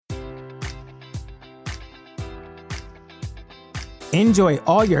Enjoy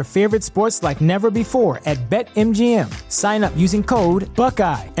all your favorite sports like never before at BetMGM. Sign up using code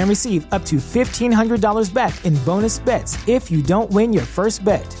Buckeye and receive up to $1,500 back in bonus bets if you don't win your first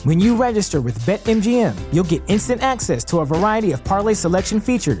bet. When you register with BetMGM, you'll get instant access to a variety of parlay selection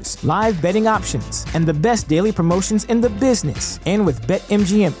features, live betting options, and the best daily promotions in the business. And with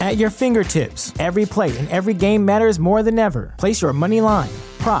BetMGM at your fingertips, every play and every game matters more than ever. Place your money line,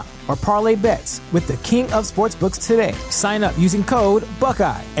 prop, or parlay bets with the king of sportsbooks today. Sign up using code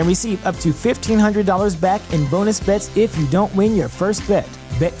Buckeye and receive up to $1,500 back in bonus bets if you don't win your first bet.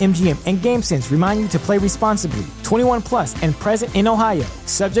 BetMGM and GameSense remind you to play responsibly. 21 plus and present in Ohio,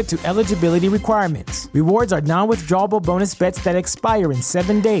 subject to eligibility requirements. Rewards are non-withdrawable bonus bets that expire in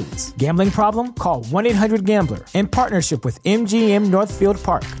 7 days. Gambling problem? Call 1-800-GAMBLER. In partnership with MGM Northfield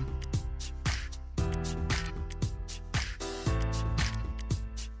Park.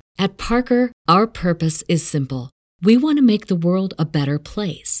 At Parker, our purpose is simple. We want to make the world a better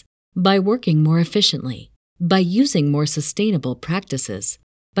place by working more efficiently, by using more sustainable practices,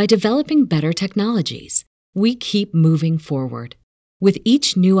 by developing better technologies. We keep moving forward. With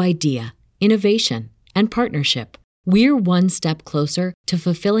each new idea, innovation, and partnership, we're one step closer to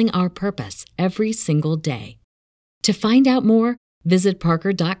fulfilling our purpose every single day. To find out more, visit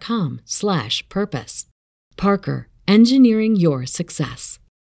parker.com/purpose. Parker, engineering your success.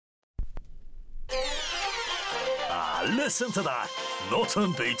 Listen to that.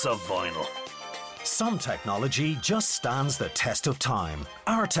 Nothing beats a vinyl. Some technology just stands the test of time.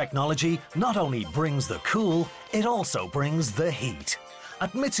 Our technology not only brings the cool, it also brings the heat.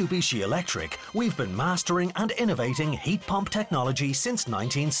 At Mitsubishi Electric, we've been mastering and innovating heat pump technology since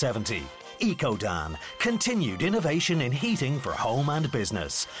 1970. EcoDan, continued innovation in heating for home and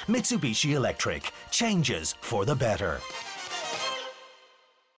business. Mitsubishi Electric, changes for the better.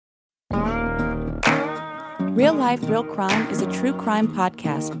 Real Life, Real Crime is a true crime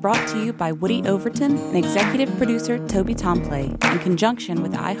podcast brought to you by Woody Overton and executive producer Toby Tomplay in conjunction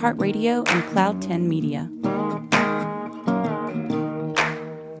with iHeartRadio and Cloud 10 Media.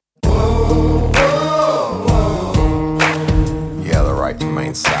 You have the right to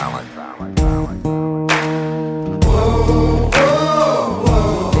remain silent.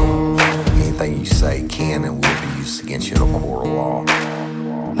 Anything you say can and will be used against you in a court of law.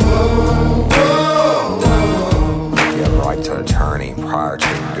 You have the right to an attorney prior to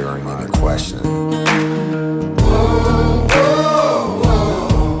and during any questioning.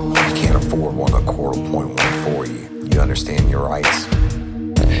 You can't afford one, the court will appoint one for you. You understand your rights?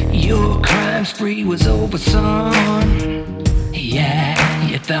 Your crime spree was over, son. Yeah,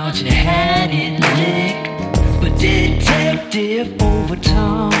 you thought you had it licked, but Detective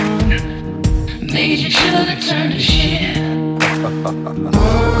Overton made you shoulda turned to shit.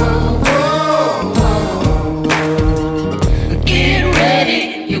 Get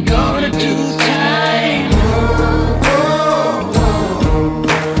ready, you're gonna do time.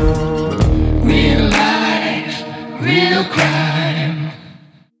 Real life, real crime.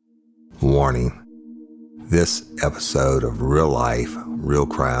 Warning. This episode of Real Life, Real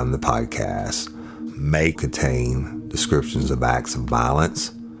Crime, the podcast, may contain descriptions of acts of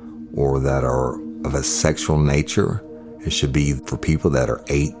violence or that are of a sexual nature and should be for people that are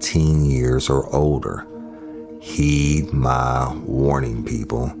 18 years or older. Heed my warning,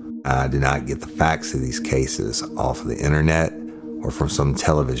 people. I did not get the facts of these cases off of the internet or from some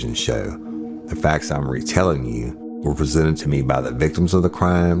television show. The facts I'm retelling you were presented to me by the victims of the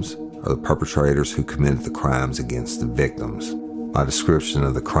crimes or the perpetrators who committed the crimes against the victims. My description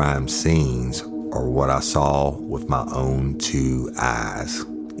of the crime scenes are what I saw with my own 2 eyes.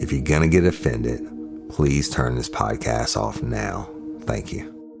 If you're gonna get offended, please turn this podcast off now. Thank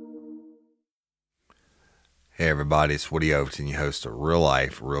you. Hey everybody, it's Woody Overton, your host of Real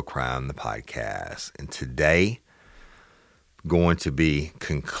Life, Real Crime, the podcast. And today, going to be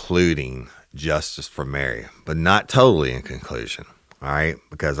concluding Justice for Mary, but not totally in conclusion, all right?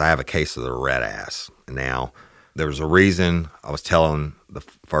 Because I have a case of the red ass. Now, there was a reason I was telling the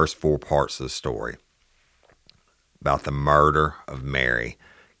first 4 parts of the story about the murder of Mary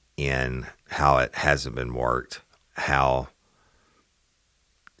and how it hasn't been worked, how,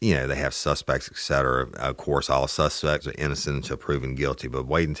 you know, they have suspects, etc. Of course, all suspects are innocent until proven guilty, but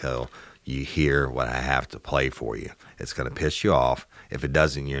wait until you hear what I have to play for you. It's going to piss you off. If it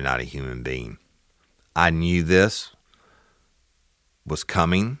doesn't, you're not a human being. I knew this was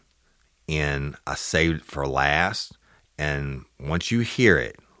coming, and I saved it for last. And once you hear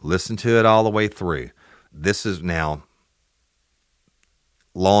it, listen to it all the way through. This is now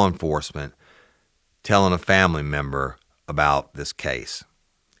law enforcement telling a family member about this case.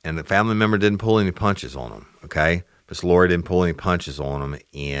 And the family member didn't pull any punches on them, okay? Miss Lori didn't pull any punches on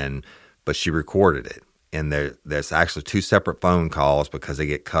them, but she recorded it. And there's actually 2 separate phone calls because they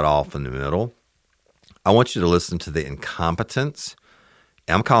get cut off in the middle. I want you to listen to the incompetence.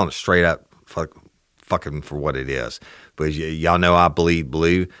 And I'm calling it straight up fucking for what it is. But y'all know I bleed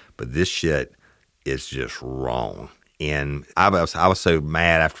blue, but this shit is just wrong. And I was so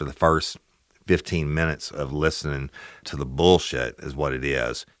mad after the first 15 minutes of listening to the bullshit is what it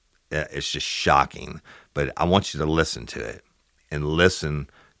is. It's just shocking. But I want you to listen to it and listen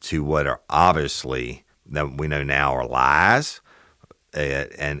to what are obviously that we know now are lies.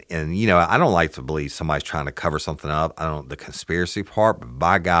 And you know, I don't like to believe somebody's trying to cover something up. I don't the conspiracy part, but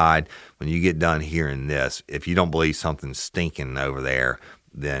by God, when you get done hearing this, if you don't believe something's stinking over there,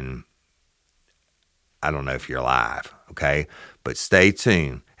 then I don't know if you're alive, okay? But stay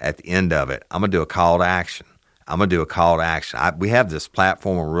tuned. At the end of it, I'm going to do a call to action. We have this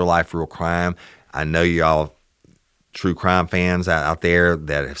platform of Real Life, Real Crime. I know y'all true crime fans out there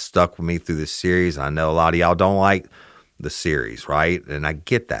that have stuck with me through this series. I know a lot of y'all don't like the series, right? And I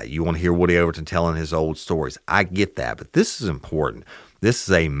get that. You want to hear Woody Overton telling his old stories. I get that. But this is important. This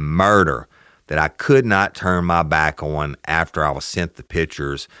is a murder that I could not turn my back on after I was sent the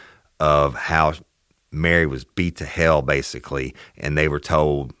pictures of how Mary was beat to hell, basically. And they were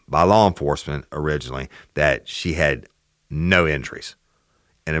told by law enforcement originally that she had no injuries.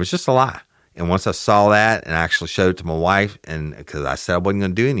 And it was just a lie. And once I saw that and I actually showed it to my wife, and because I said I wasn't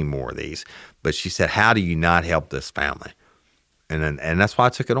going to do any more of these, but she said, how do you not help this family? And that's why I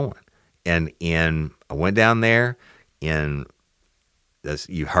took it on. And I went down there, and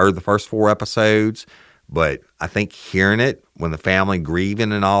you heard the first 4 episodes, but I think hearing it when the family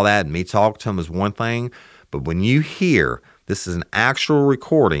grieving and all that, and me talking to them is one thing. But when you hear this is an actual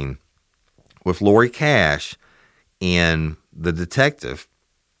recording with Lori Cash and the detective,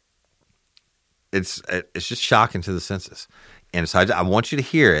 it's just shocking to the senses. And so I want you to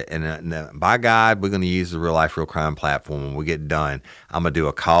hear it. And by God, we're going to use the Real Life, Real Crime platform. When we get done, I'm going to do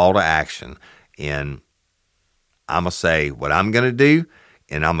a call to action. And I'm going to say what I'm going to do.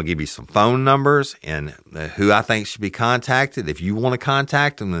 And I'm going to give you some phone numbers and who I think should be contacted. If you want to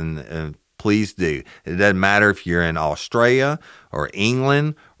contact them, then please do. It doesn't matter if you're in Australia or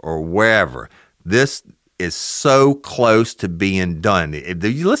England or wherever. This is so close to being done. If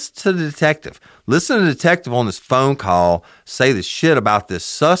you listen to the detective. Listen to the detective on this phone call say the shit about this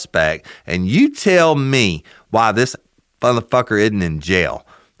suspect, and you tell me why this motherfucker isn't in jail.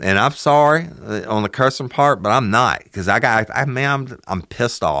 And I'm sorry on the cursing part, but I'm not, because I'm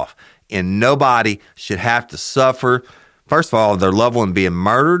pissed off, and nobody should have to suffer. First of all, their loved one being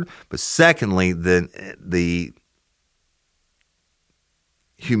murdered, but secondly, the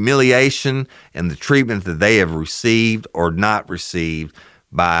humiliation and the treatment that they have received or not received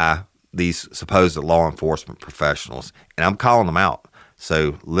by these supposed law enforcement professionals. And I'm calling them out.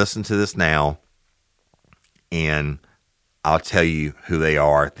 So listen to this now, and I'll tell you who they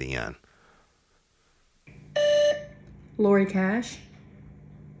are at the end. Lori Cash.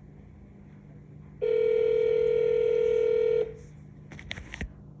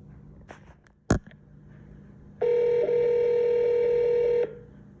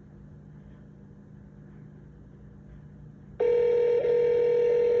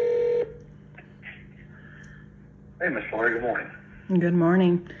 Hey, Miss Lori, good morning. Good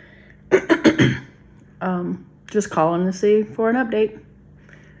morning. Just calling to see for an update.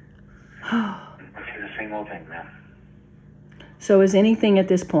 It's the same old thing, man. So is anything at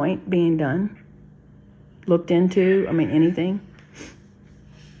this point being done? Looked into? I mean, anything?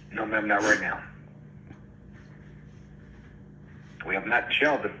 No, ma'am, not right now. We have not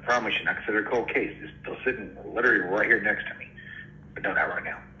shelved it, I promise you, not considered a cold case. It's still sitting literally right here next to me. But no, not right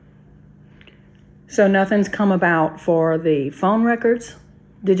now. So nothing's come about for the phone records?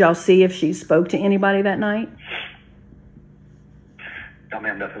 Did y'all see if she spoke to anybody that night? No,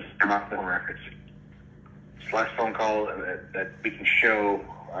 ma'am, nothing's come out of the records. This last phone call that we can show.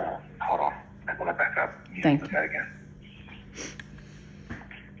 Hold on. I want to back up. Thank you. That again.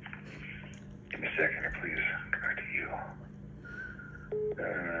 Give me a second here, please. Come back to you.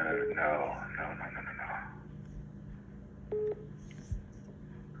 No.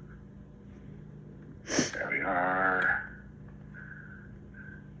 There we are.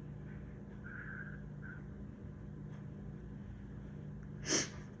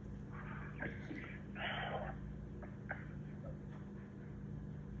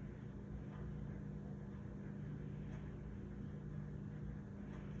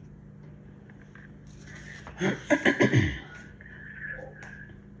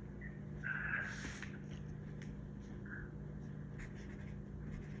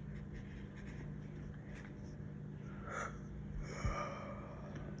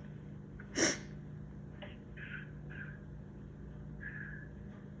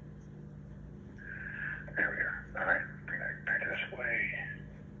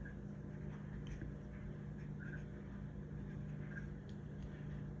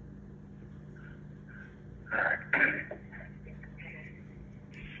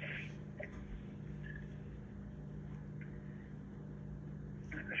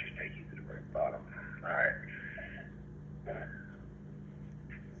 take you to the very bottom. All right.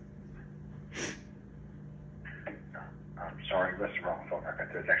 I'm sorry, that's the wrong phone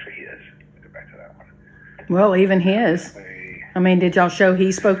record. It's actually his. Go back to that one. Well, even his. I mean, did y'all show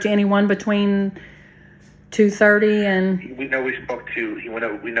he spoke to anyone between 2:30 and? We know he spoke to.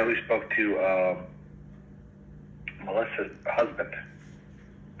 We know he spoke to Melissa's husband.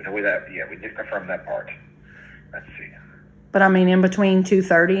 We know that. Yeah, we did confirm that part. Let's see. But I mean, in between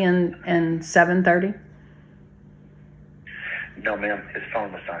 2:30 and 7:30. No, ma'am. His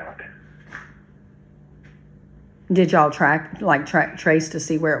phone was silent. Did y'all trace to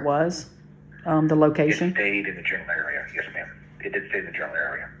see where it was, the location? It stayed in the general area. Yes, ma'am. It did stay in the general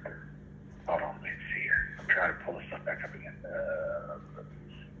area. Hold on, let's see here. I'm trying to pull this stuff back up again.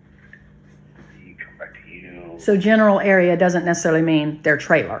 Come back to you. So general area doesn't necessarily mean their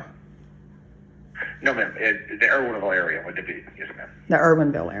trailer. No, ma'am. The Irwinville area would it be? Yes, ma'am. The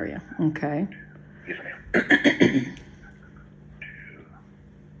Irwinville area. Okay. Yes, ma'am.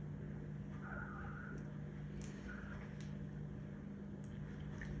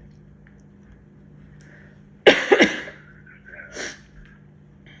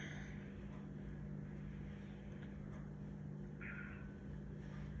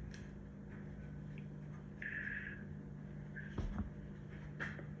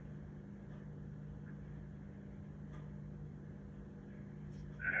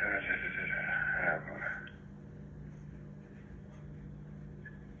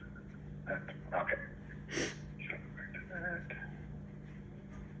 Okay. So back to that.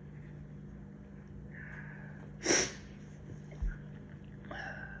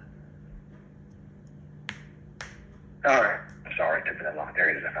 All right. Sorry, it took me that long. There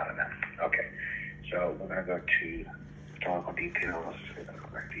it is. I found it now. Okay. So we're going to go to historical details. We're going to go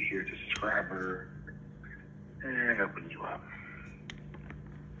back to here to subscriber and open you up.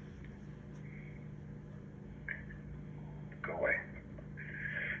 Go away.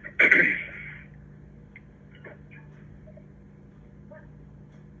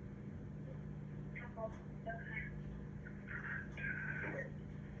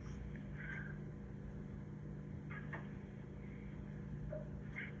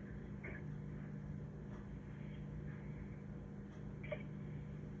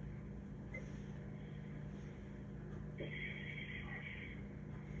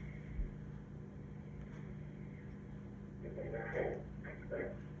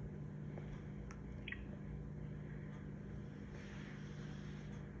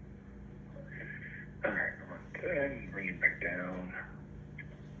 All right, go ahead and bring it back down.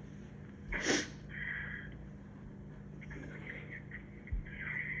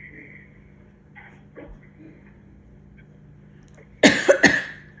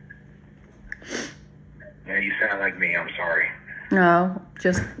 Yeah, you sound like me. I'm sorry. No,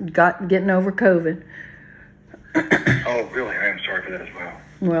 just getting over COVID. Oh, really? I am sorry for that as well.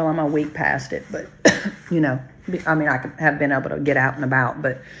 Well, I'm a week past it, but I mean, I have been able to get out and about,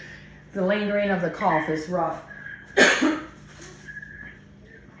 but the lingering of the cough is rough.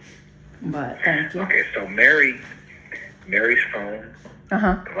 But thank you. Okay, so Mary's phone, the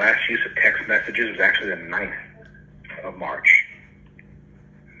last use of text messages was actually the 9th of March.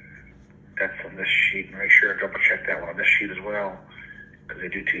 That's on this sheet. Make sure I double check that one on this sheet as well, because they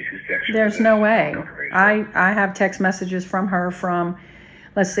do two sections. There's no way. I have text messages from her from,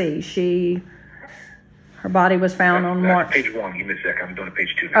 let's see, her body was found on March. Page 1. Give me a sec. I'm doing a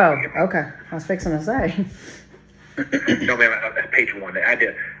page 2 now. Oh, okay. I was fixing to say. No, ma'am. That's page 1. I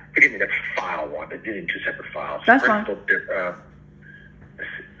did. Forgive me. That's file 1. They did it in 2 separate files. That's fine. So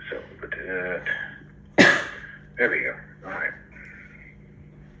put that. There we go. All right.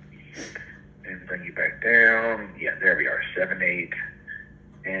 And bring you back down. Yeah, there we are. 7/8.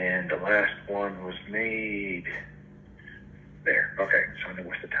 And the last one was made there. Okay, so I know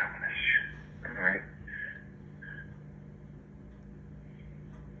what's the time on this. All right.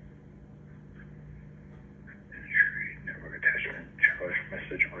 Network attachment, charge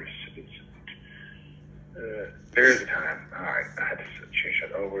message, or there's the time. All right, I had to change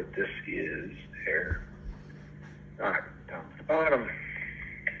that over. This is there. All right, down to the bottom.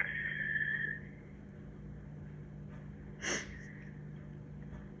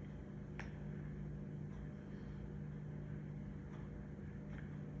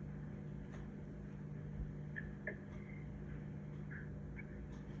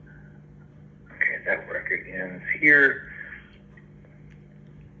 That record ends here.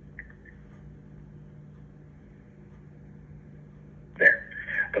 There.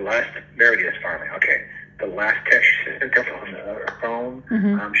 There it is finally. Okay. The last text she sent up on her phone,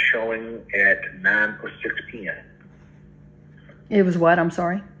 I'm showing at 9:06 p.m. It was what? I'm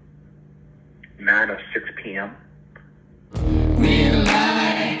sorry? 9:06 p.m. Real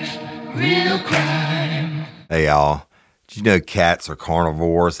life, real crime. Hey, y'all. Did you know cats are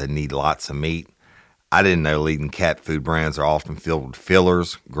carnivores that need lots of meat? I didn't know leading cat food brands are often filled with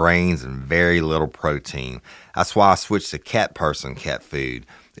fillers, grains, and very little protein. That's why I switched to Cat Person cat food.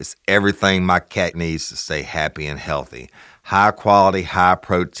 It's everything my cat needs to stay happy and healthy. High quality, high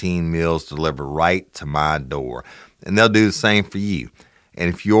protein meals delivered right to my door. And they'll do the same for you.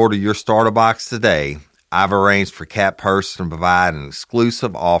 And if you order your starter box today, I've arranged for Cat Person to provide an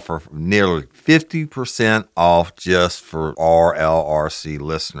exclusive offer of nearly 50% off just for RLRC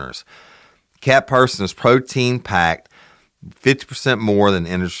listeners. Cat Person is protein-packed, 50% more than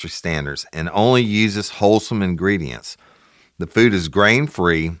industry standards, and only uses wholesome ingredients. The food is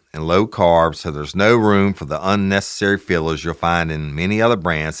grain-free and low-carb, so there's no room for the unnecessary fillers you'll find in many other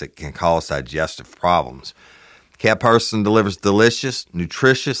brands that can cause digestive problems. Cat Person delivers delicious,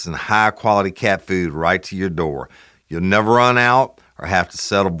 nutritious, and high-quality cat food right to your door. You'll never run out or have to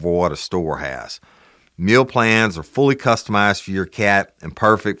settle for what a store has. Meal plans are fully customized for your cat and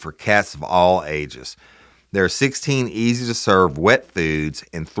perfect for cats of all ages. There are 16 easy-to-serve wet foods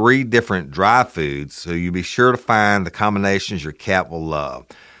and 3 different dry foods, so you'll be sure to find the combinations your cat will love.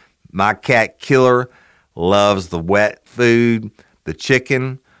 My cat Killer loves the wet food, the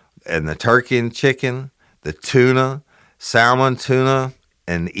chicken, and the turkey and chicken, the tuna, salmon tuna,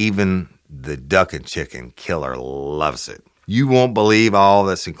 and even the duck and chicken. Killer loves it. You won't believe all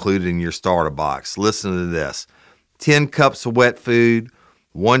that's included in your starter box. Listen to this. 10 cups of wet food,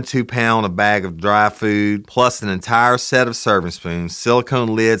 1 2-pound a bag of dry food, plus an entire set of serving spoons,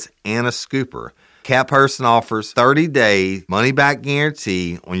 silicone lids, and a scooper. Cat Person offers 30-day money-back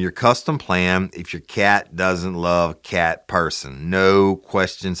guarantee on your custom plan if your cat doesn't love Cat Person. No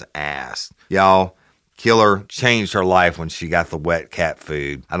questions asked. Y'all, Killer changed her life when she got the wet cat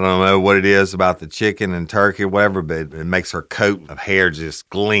food. I don't know what it is about the chicken and turkey or whatever, but it makes her coat of hair just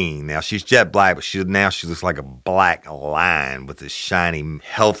gleam. Now, she's jet black, but she looks like a black lion with this shiny,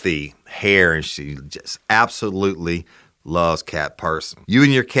 healthy hair, and she just absolutely loves Cat Person. You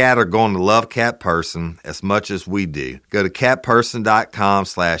and your cat are going to love Cat Person as much as we do. Go to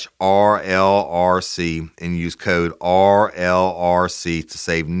catperson.com/RLRC and use code RLRC to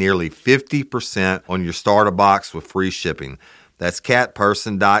save nearly 50% on your starter box with free shipping. That's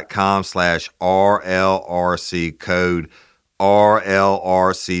catperson.com/RLRC, code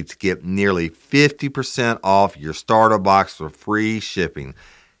RLRC to get nearly 50% off your starter box with free shipping.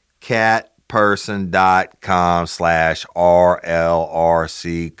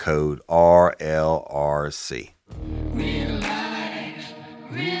 catperson.com/RLRC, code RLRC. Real life,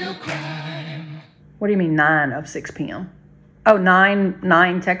 real crime. What do you mean 9:06 p.m.? Oh,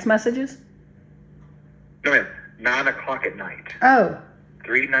 nine text messages? No, ma'am. 9 o'clock at night. Oh,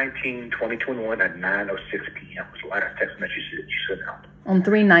 3/19/2021 at 9:06 p.m. was the last text message that she sent out. on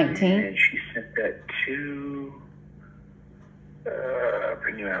 3/19? And she sent that to,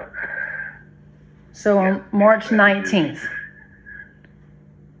 bring you out. So on March 19th.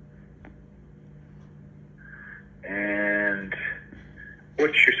 And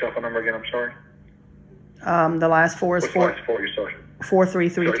what's your cell phone number again? I'm sorry. The last 4 is What's the last 4 of your social?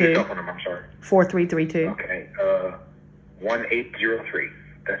 4332. Your cell phone number, I'm sorry. 4332. Okay. 1803.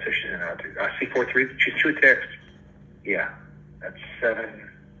 That's who she sent out to. I see 43. She's two text. Yeah. That's 7.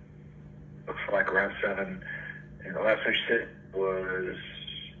 Looks like around 7. And the last one she said was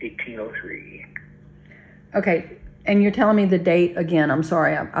 1803. Okay, and you're telling me the date again. I'm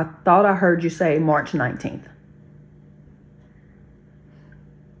sorry. I thought I heard you say March 19th.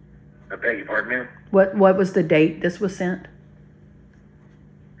 I beg your pardon, ma'am? What was the date this was sent?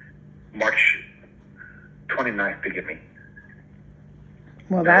 March 29th, forgive me.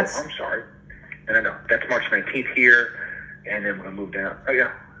 Well, No, that's... I'm sorry. No. That's March 19th here, and then we're going to move down. Oh,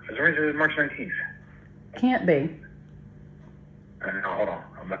 yeah. For some reason, it's March 19th. Can't be. No, hold on.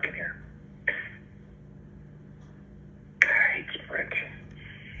 I'm looking here. I hate Sprint.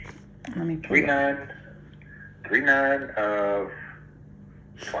 Let me pull it. 3/9 of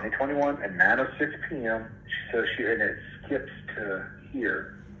 2021 at 9:06 p.m. So and it skips to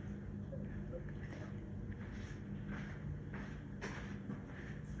here.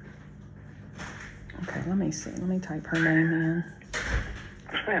 Okay, let me see. Let me type her name in.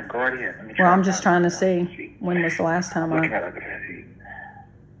 Yes, ma'am. Go right ahead. Let me Well, try I'm to just find trying to it. see when was the last time Looking I... at it,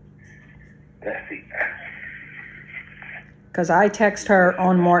 let's see. Because I text her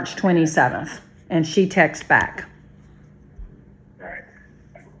on March 27th, and she texts back. Right.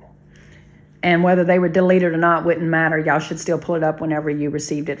 And whether they were deleted or not wouldn't matter. Y'all should still pull it up whenever you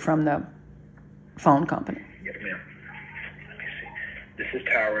received it from the phone company. Yes, ma'am. Let me see. is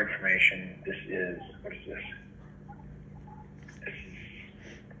tower information. This is, what is this?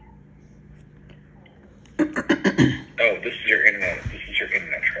 Oh, this is your internet. This is your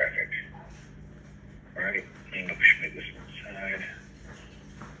internet traffic. All right. I'm going to push this inside.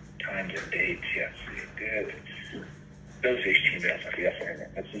 Times and dates. Yes, good. Those HTMLs. Okay, that's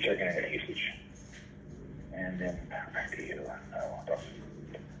internet. This is your internet usage. And then back to you.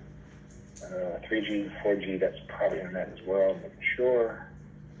 3G, 4G. That's probably internet as well. I'm making sure.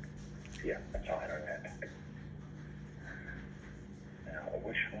 Yeah, that's all internet. Now,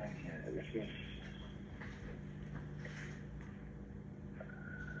 which one? Yeah, this is.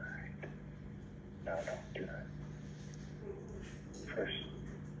 No, don't do that. First,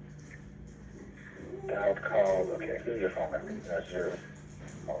 dialed calls. Okay, this is your phone number. That's your.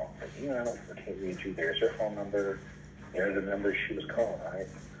 Hold on. I can't read you. There's her phone number. There's the number she was calling, right?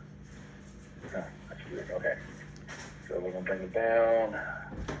 No, that's weird. Okay. So we're gonna bring it down.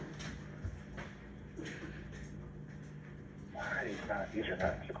 Why these are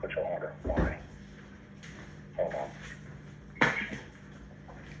not in sequential order? Why? Hold on.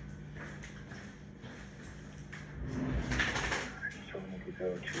 So we need to go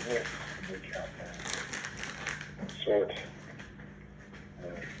to this and recount that. Sort.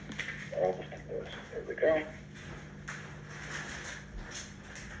 All this to this. There we go.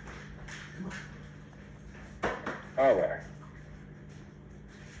 All right.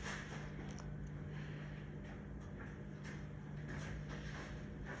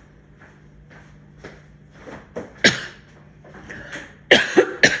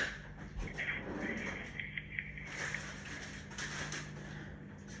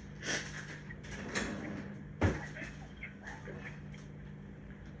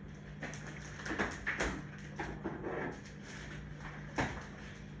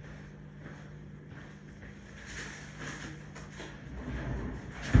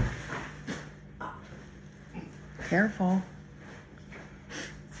 Careful.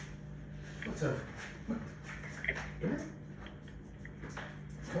 What's up?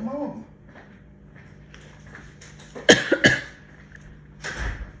 Come on.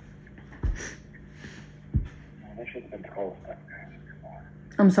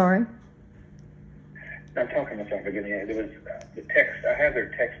 I'm sorry? I'm talking about something beginning. There was the text. I have their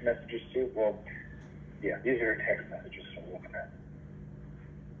text messages too. Well, yeah, these are their text messages I'm looking at.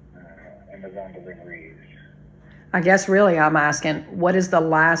 Amazon deliveries. I guess really I'm asking, what is the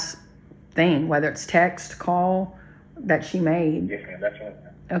last thing, whether it's text, call, that she made? Yes, ma'am. That's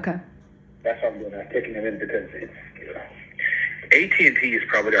what. Okay. That's what I'm doing. I'm taking them in because it's. AT&T is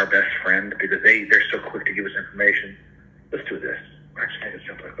probably our best friend because they're so quick to give us information. Let's do this. Actually, it's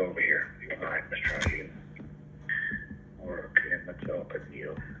something like over here. All right, let's try you. Okay, let's open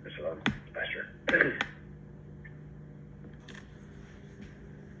you. This is faster.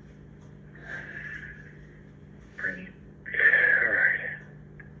 Bring. All right.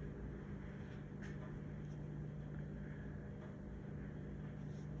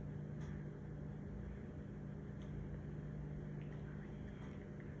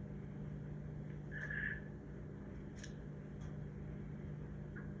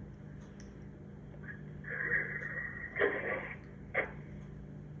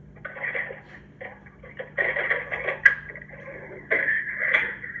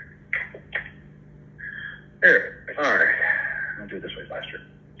 There. All right. I'll do it this way faster.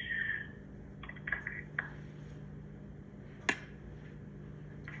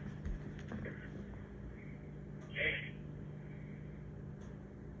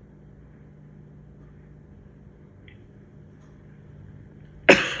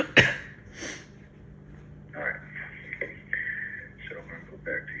 All right. So I'm going to go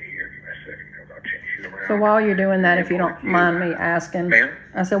back to here. Give me a second. I'll change you around. So while you're doing that, if you don't mind me asking, Ma'am?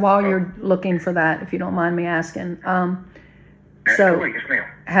 I said while you're looking for that, if you don't mind me asking, so Absolutely, yes, ma'am.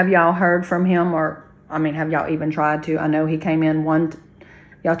 have y'all heard from him, or I mean, have y'all even tried to? I know he came in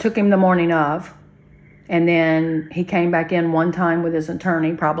y'all took him the morning of, and then he came back in one time with his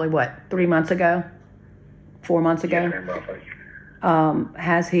attorney, probably 3 months ago, 4 months ago. Yes, ma'am, roughly.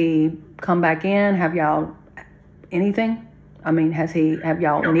 Has he come back in? Have y'all anything? I mean, have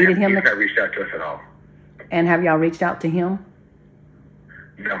y'all No, needed ma'am, him? He's not reached out to us at all. And have y'all reached out to him?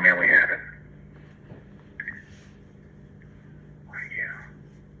 No, ma'am, we haven't.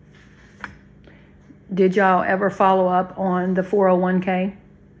 Yeah. Did y'all ever follow up on the 401k?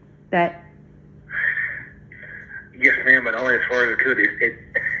 That Yes, ma'am, but only as far as it could.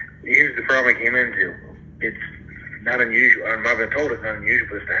 Here's the problem I came into. It's not unusual. I've been told it's not unusual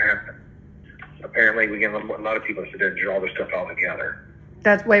for this to happen. Apparently, we get a lot of people sit there and draw their stuff all together.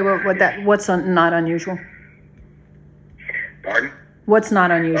 what's not unusual? Pardon? What's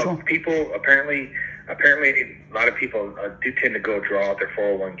not unusual? People apparently, a lot of people do tend to go draw out their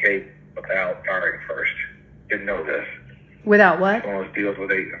 401k without firing first. Didn't know this. Without what? It's one of those deals where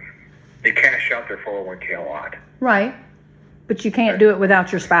they cash out their 401k a lot. Right. But you can't do it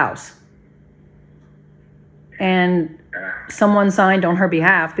without your spouse. And someone signed on her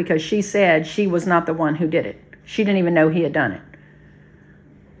behalf because she said she was not the one who did it. She didn't even know he had done it.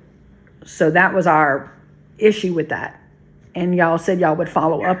 So that was our issue with that. And y'all said y'all would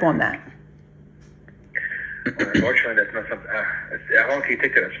follow up on that. Unfortunately, that's not something. I don't can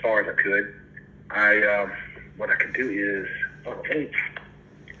take that as far as I could. What I can do is, let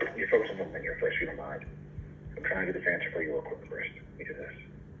me focus on one thing here first, if you don't mind. I'm trying to get this answer for you real quick first. Let me do this.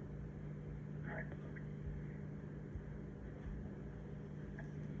 All right.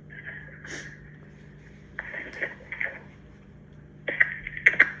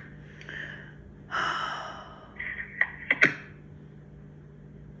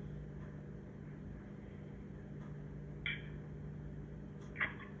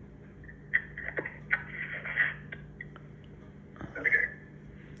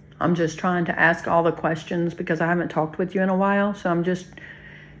 I'm just trying to ask all the questions because I haven't talked with you in a while. So I'm just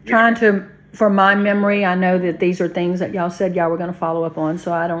trying to, for my memory, I know that these are things that y'all said y'all were going to follow up on.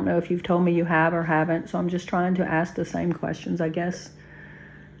 So I don't know if you've told me you have or haven't. So I'm just trying to ask the same questions, I guess.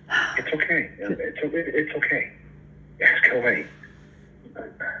 It's okay. It's okay. Ask away.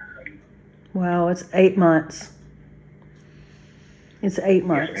 Well, it's 8 months. It's 8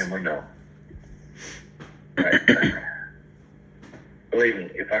 months. Yes, ma'am, no. Right. Believe me,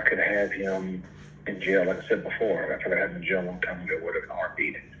 if I could have him in jail, like I said before, if I could have him in jail a long time ago, would have been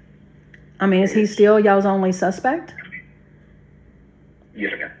heartbeat. I mean, is he still y'all's only suspect?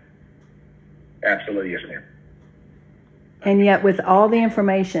 Yes, ma'am. Absolutely, yes, ma'am. And yet, with all the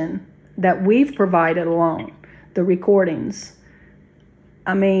information that we've provided along, the recordings,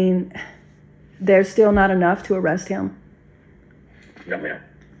 I mean, there's still not enough to arrest him. No, ma'am.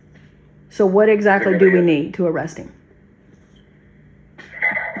 So what exactly do we need to arrest him?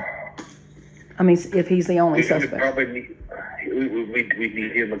 I mean, if he's the only suspect. We need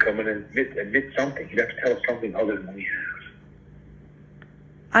him to come in and admit something. He'd have to tell us something other than we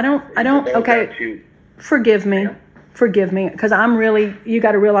have. I don't, okay, forgive me, because I'm really, you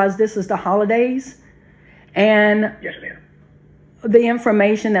got to realize this is the holidays, and yes, ma'am. The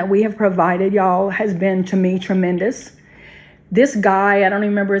information that we have provided y'all has been, to me, tremendous. This guy, I don't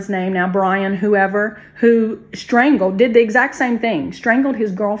even remember his name now, Brian, whoever, who did the exact same thing, strangled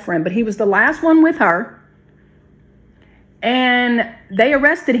his girlfriend, but he was the last one with her. And they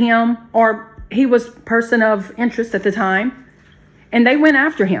arrested him, or he was person of interest at the time, and they went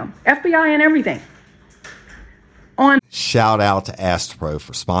after him, FBI and everything. Shout out to Astepro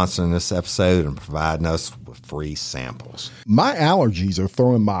for sponsoring this episode and providing us with free samples. My allergies are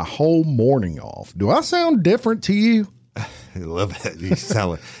throwing my whole morning off. Do I sound different to you? A little bit. You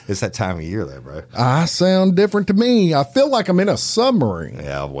sound like it's that time of year, though, bro. I sound different to me. I feel like I'm in a submarine.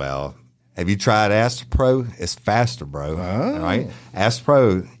 Yeah, well, have you tried Astepro? It's faster, bro. Oh. All right?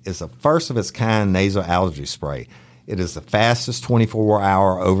 Astepro is the first of its kind nasal allergy spray. It is the fastest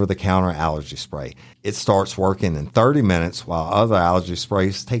 24-hour over-the-counter allergy spray. It starts working in 30 minutes while other allergy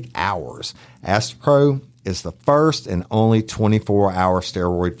sprays take hours. Astepro is the first and only 24-hour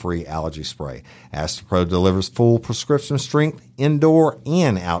steroid-free allergy spray. Astepro delivers full prescription strength, indoor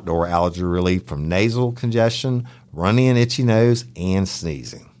and outdoor allergy relief from nasal congestion, runny and itchy nose, and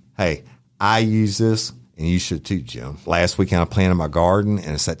sneezing. Hey, I use this, and you should too, Jim. Last weekend I planted my garden,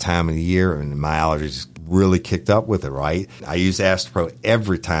 and it's that time of the year, and my allergies really kicked up with it, right? I use Astepro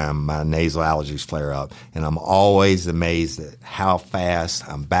every time my nasal allergies flare up, and I'm always amazed at how fast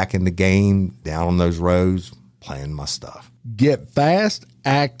I'm back in the game, down on those roads, playing my stuff. Get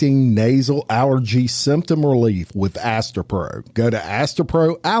fast-acting nasal allergy symptom relief with Astepro. Go to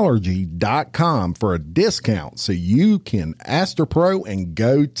AsteproAllergy.com for a discount so you can Astepro and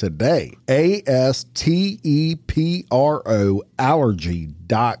go today. ASTEPRO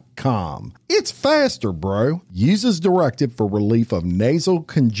allergy.com. It's faster, bro. Use as directed for relief of nasal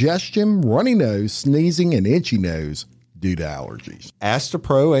congestion, runny nose, sneezing, and itchy nose due to allergies.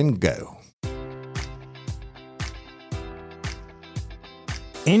 Astepro and go.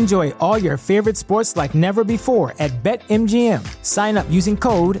 Enjoy all your favorite sports like never before at BetMGM. Sign up using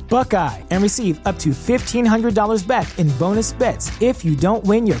code Buckeye and receive up to $1,500 back in bonus bets if you don't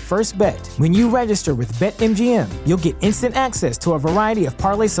win your first bet. When you register with BetMGM, you'll get instant access to a variety of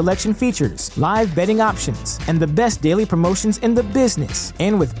parlay selection features, live betting options, and the best daily promotions in the business.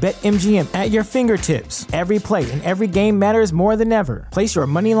 And with BetMGM at your fingertips, every play and every game matters more than ever. Place your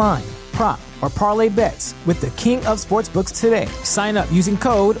money line, prop, or parlay bets with the king of sportsbooks today. Sign up using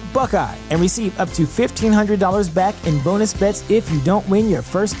code Buckeye and receive up to $1,500 back in bonus bets if you don't win your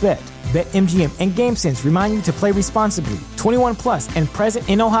first bet. BetMGM and GameSense remind you to play responsibly. 21 plus and present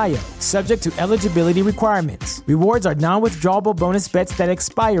in Ohio, subject to eligibility requirements. Rewards are non-withdrawable bonus bets that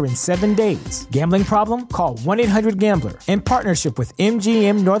expire in 7 days. Gambling problem? Call 1-800-GAMBLER in partnership with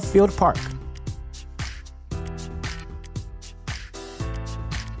MGM Northfield Park.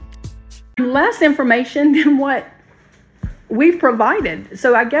 Less information than what we've provided.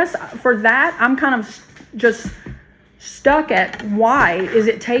 So I guess for that, I'm kind of just stuck at why is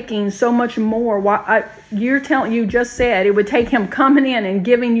it taking so much more? You just said it would take him coming in and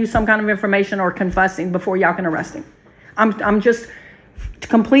giving you some kind of information or confessing before y'all can arrest him. I'm just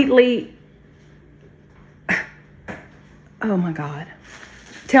completely, oh my God.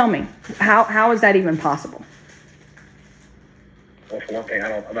 Tell me, how is that even possible? Well, for one thing,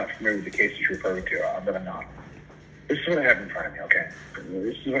 I'm not familiar with the cases you're referring to, but I'm not. This is what I have in front of me, okay?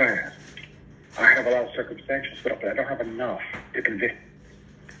 This is what I have. I have a lot of circumstantial stuff, but I don't have enough to convict.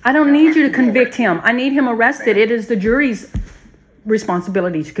 I don't need you to convict him. I need him arrested. It is the jury's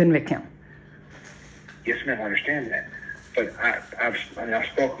responsibility to convict him. Yes, ma'am, I understand that. But I've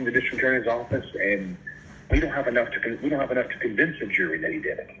spoken to the district attorney's office, and we don't have enough to convince the jury that he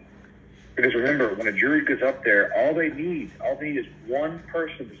did it. Because remember, when a jury goes up there, all they need is one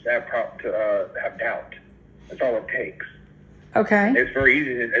person to have doubt. That's all it takes. Okay. It's very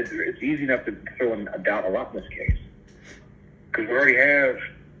easy. It's easy enough to throw in a doubt a lot in this case, because we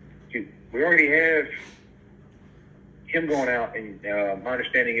already have him going out, and my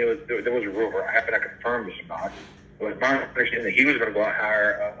understanding is there was a rumor. I happen to confirm this or not. It was my understanding that he was going to go out and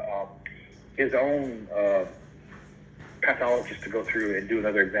hire his own pathologist to go through and do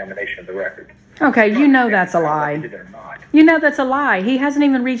another examination of the record. Okay, you know that's a lie. You know that's a lie. He hasn't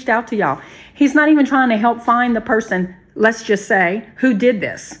even reached out to y'all. He's not even trying to help find the person, let's just say, who did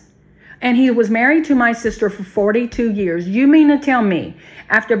this. And he was married to my sister for 42 years. You mean to tell me,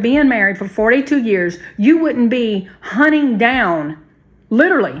 after being married for 42 years, you wouldn't be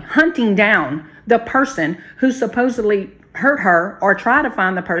literally hunting down the person who supposedly hurt her, or try to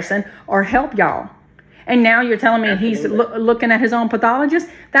find the person or help y'all? And now you're telling me he's looking at his own pathologist?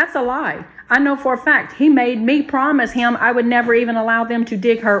 That's a lie. I know for a fact he made me promise him I would never even allow them to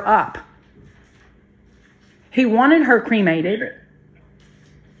dig her up. He wanted her cremated.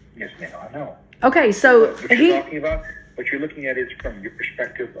 Yes, ma'am, I know. Okay, so what you're looking at is from your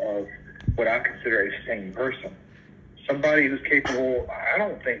perspective of what I consider a sane person. Somebody who's capable. I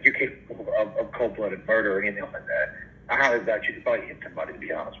don't think you're capable of cold-blooded murder or anything like that. I highly doubt you could probably hit somebody, to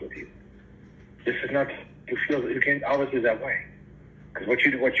be honest with you. This is not, you can't obviously that way. Because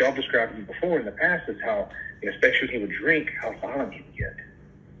what y'all described to me before in the past is how, especially when he would drink, how violent he would get.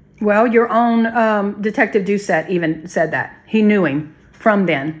 Well, your own Detective Doucette even said that. He knew him from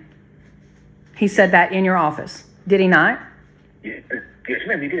then. He said that in your office. Did he not? Yes,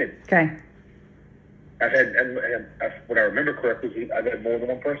 ma'am, he did. Okay. What I remember correctly, I've had more than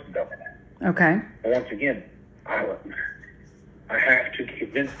one person tell me that. Okay. But once again, I have to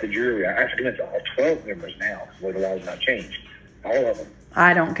convince the jury. I have to convince all 12 members now, so the law has not changed. All of them.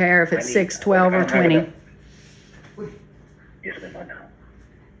 I don't care if it's 6, 12, or 20. Yes, ma'am, I know.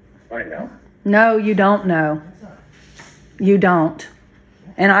 I know. No, you don't know. You don't.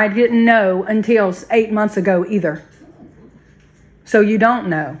 And I didn't know until 8 months ago either. So you don't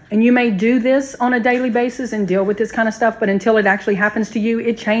know. And you may do this on a daily basis and deal with this kind of stuff, but until it actually happens to you,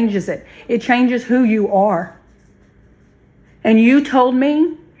 it changes it. It changes who you are. And you told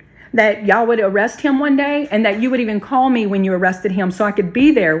me that y'all would arrest him one day, and that you would even call me when you arrested him so I could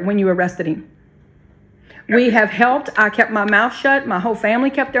be there when you arrested him. We have helped. I kept my mouth shut. My whole family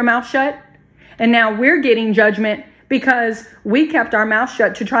kept their mouth shut. And now we're getting judgment because we kept our mouth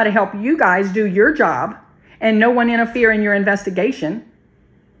shut to try to help you guys do your job and no one interfere in your investigation.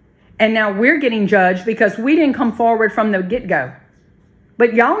 And now we're getting judged because we didn't come forward from the get-go.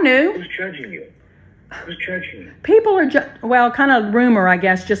 But y'all knew. Who's judging you? Who's judging you? People are well, kind of rumor, I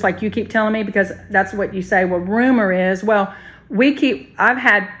guess, just like you keep telling me, because that's what you say. Well, rumor is, well, I've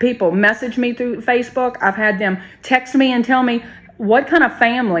had people message me through Facebook. I've had them text me and tell me, what kind of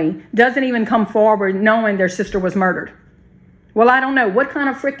family doesn't even come forward knowing their sister was murdered? Well, I don't know. What kind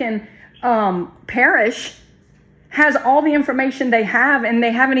of freaking parish has all the information they have and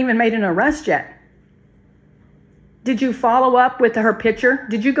they haven't even made an arrest yet? Did you follow up with her picture?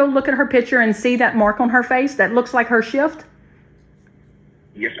 Did you go look at her picture and see that mark on her face that looks like her shift?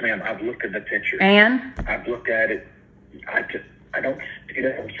 Yes, ma'am. I've looked at the picture. And? I've looked at it. I don't see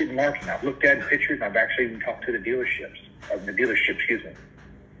that. I'm seeing marks. And I've looked at the pictures, and I've actually even talked to the dealership, excuse me.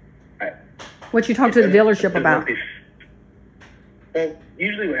 What you talked to the dealership about? Well,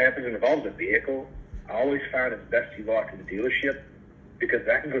 usually what happens when it involves a vehicle, I always find it's best to go out to the dealership because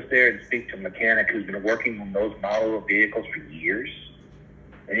I can go there and speak to a mechanic who's been working on those model of vehicles for years.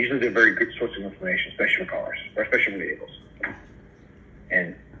 And usually they're very good source of information, especially for cars, or especially for vehicles.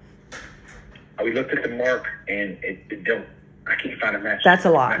 And we looked at the mark, and I can't find a match. That's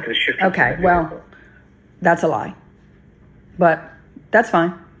a lie. Okay, well, that's a lie. But that's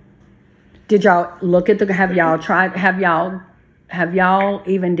fine. Did y'all look at have y'all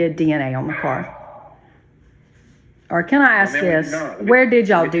even did DNA on the car? Or can I ask this? Where did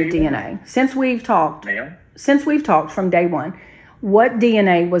y'all do DNA? Since we've talked from day one, what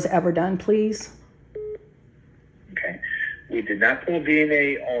DNA was ever done, please? Okay. We did not pull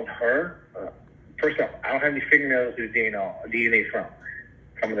DNA on her. First off, I don't have any fingernails to do DNA from.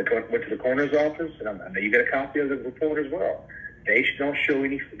 Went to the coroner's office, and I know you got a copy of the report as well. They don't show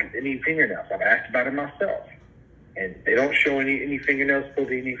any fingernails. I've asked about it myself, and they don't show any fingernails pulled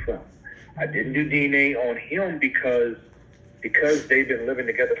DNA from. I didn't do DNA on him because they've been living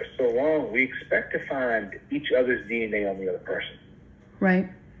together for so long. We expect to find each other's DNA on the other person. Right.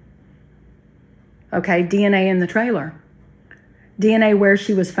 Okay, DNA in the trailer. DNA where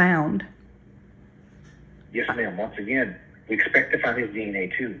she was found. Yes, ma'am. Once again, we expect to find his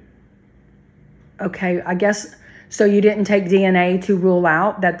DNA too. Okay, I guess, so you didn't take DNA to rule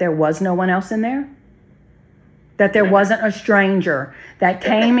out that there was no one else in there? That there wasn't a stranger that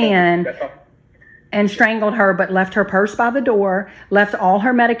came in and strangled her but left her purse by the door, left all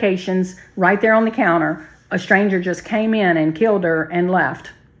her medications right there on the counter. A stranger just came in and killed her and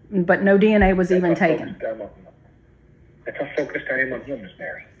left, but no DNA was even taken. That's how focused I am on him, Miss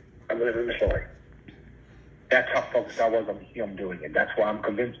Mary. I'm living the story. That's how focused I was on him doing it. That's why I'm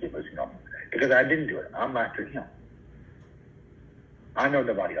convinced it was him. Because I didn't do it. I'm after him. I know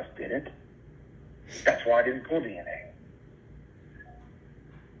nobody else did it. That's why I didn't pull DNA.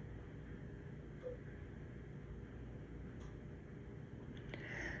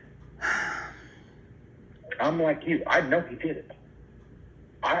 I'm like you. I know he did it.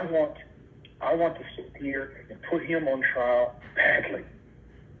 I want to sit here and put him on trial badly.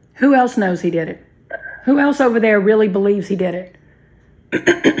 Who else knows he did it? Who else over there really believes he did it?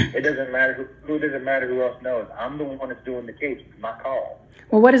 It doesn't matter who doesn't matter who else knows. I'm the one that's doing the case. It's my call.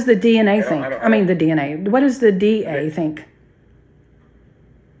 Well, what does the DNA think? I mean, the DNA. What does the DA think?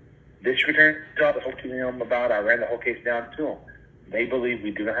 District Attorney job I spoke to him about. I ran the whole case down to him. They believe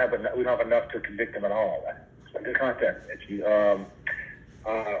we don't have enough to convict him at all. That's good contact.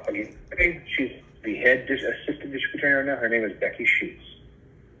 Again, she's the head assistant district attorney now. Her name is Becky Schutz.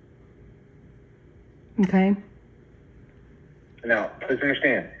 Okay. Now, please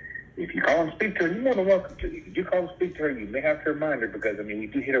understand, if you call and speak to her, you're more than welcome to. If you do call and speak to her, you may have to remind her because, we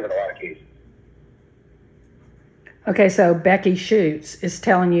do hit her with a lot of cases. Okay, so Becky Schutz is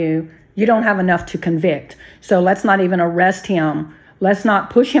telling you don't have enough to convict. So let's not even arrest him. Let's not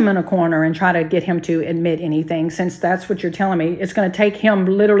push him in a corner and try to get him to admit anything, since that's what you're telling me. It's going to take him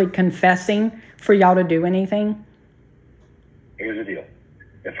literally confessing for y'all to do anything? Here's the deal.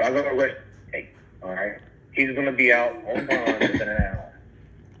 If I go to arrest him, all right, he's going to be out on bond within an hour.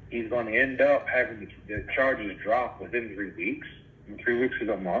 He's going to end up having the charges drop within 3 weeks. And 3 weeks is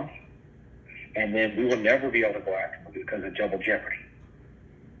a month. And then we will never be able to go after him because of double jeopardy.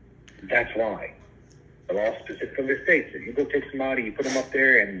 That's why. The law specifically states if you go take somebody, you put them up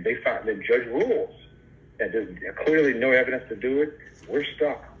there, and they find the judge rules that there's clearly no evidence to do it, we're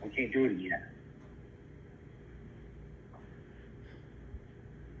stuck. We can't do it again.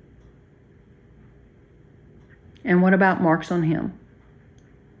 And what about marks on him?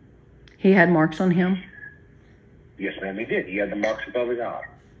 He had marks on him? Yes, ma'am, he did. He had the marks above his eye.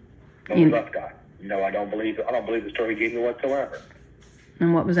 Above his left eye. No, I don't believe the story he gave me whatsoever.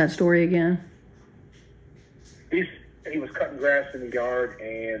 And what was that story again? He was cutting grass in the yard,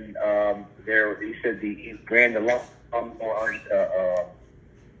 and he said he ran the lawn on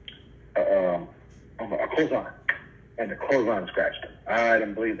a clothesline, and the clothesline scratched him. I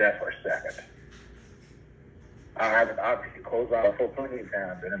didn't believe that for a second. I've clothesline a full plenty of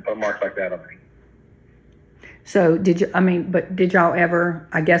times, and then put marks like that on me. So did y'all ever,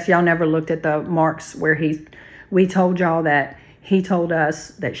 I guess y'all never looked at the marks where we told y'all that he told us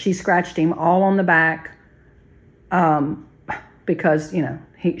that she scratched him all on the back, because,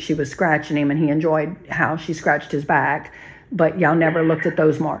 she was scratching him and he enjoyed how she scratched his back, but y'all never looked at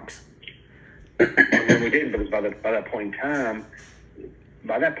those marks. We didn't, because by that point in time,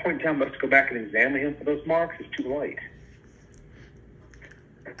 let's go back and examine him for those marks. It's too late.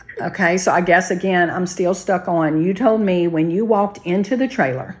 Okay, so I guess, again, I'm still stuck on, you told me when you walked into the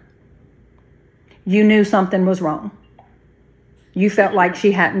trailer you knew something was wrong. You felt like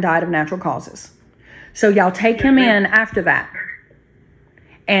she hadn't died of natural causes. So y'all take him in after that.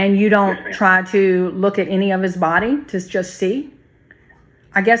 And you don't try to look at any of his body to just see.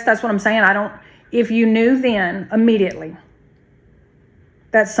 I guess that's what I'm saying. If you knew then immediately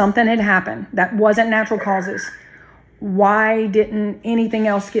that something had happened that wasn't natural causes, why didn't anything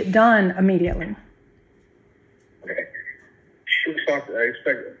else get done immediately? Okay. She was talking, I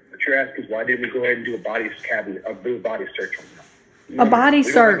expect what you're asking is why didn't we go ahead and do a body search on them? A body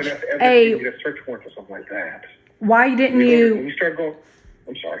search. Get a search warrant or something like that. Why didn't you? When we start going,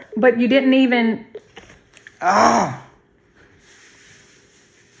 I'm sorry. But you didn't even.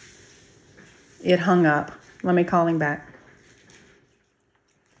 It hung up. Let me call him back.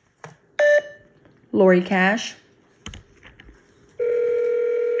 Lori Cash.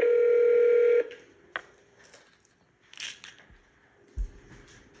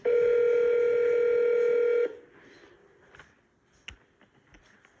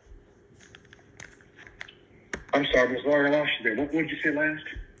 I'm sorry, Ms. Lori, I lost you there. What did you say last?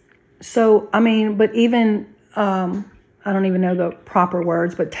 So, but even, I don't even know the proper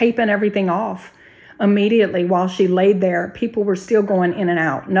words, but taping everything off immediately while she laid there, people were still going in and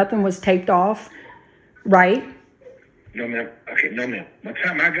out. Nothing was taped off, right? No, ma'am. Okay, no, ma'am. By the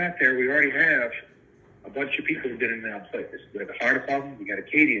time I got there, we already have a bunch of people who've been in and out of places. We have the fire department. We got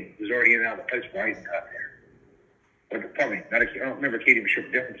Acadian who's already in and out of the place right and got there. Pardon me, I don't remember Acadian, but sure,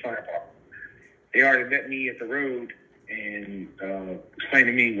 definitely the fire department. They already met me at the road and explained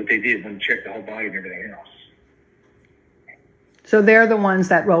to me what they did when they checked the whole body and everything else. So they're the ones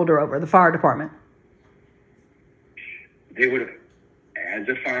that rolled her over, the fire department. They would have, as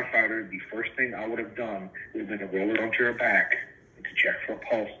a firefighter, the first thing I would have done would have been to roll her onto her back and to check for a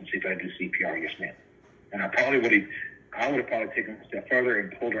pulse and see if I do CPR. Yes, ma'am. And I would have probably taken a step further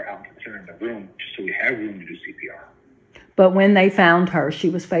and pulled her out to the center of the room just so we had room to do CPR. But when they found her, she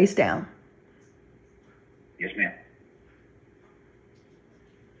was face down. Yes, ma'am.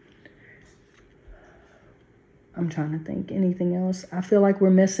 I'm trying to think. Anything else? I feel like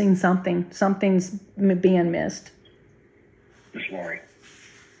we're missing something. Something's being missed. Miss Lori,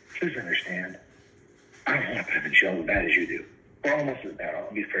 please understand. I don't want to put her in jail as bad as you do. Or almost as bad.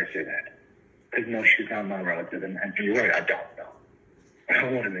 I'll be fair to say that. Because no, she's not my relative. And you're right, I don't know. I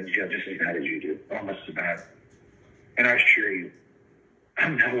don't want him in jail just as bad as you do. Almost as bad. And I assure you,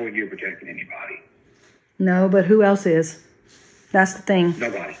 I'm nowhere near protecting anybody. No, but who else is? That's the thing.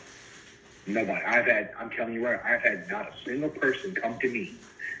 Nobody. I'm telling you what, I've had not a single person come to me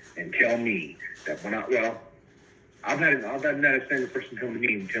and tell me that I've had not a single person come to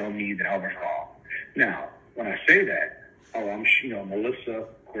me and tell me that I was wrong. Now, when I say that, Melissa,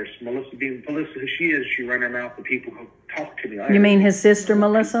 of course, Melissa being Melissa who she is, she run her mouth to people who talk to me. You mean his sister,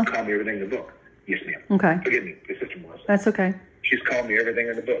 Melissa? Call me everything in the book. Yes, ma'am. Okay. Forgive me, his sister, Melissa. That's okay. She's called me everything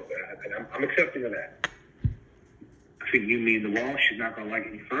in the book, and I'm accepting of that. Between you, me, and the wall, she's not going to like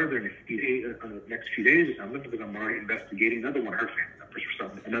any further in the next few days or something, because I'm already investigating another one of her family members for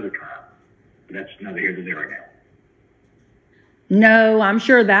something, another trial. But that's neither here nor there right now. No, I'm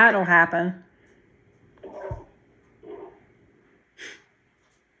sure that'll happen.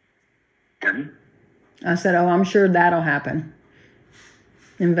 Pardon? I said, I'm sure that'll happen.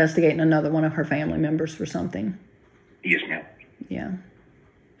 Investigating another one of her family members for something. Yes, ma'am. Yeah.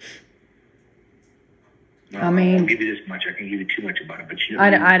 No, I won't give you this much. I can give you too much about it, but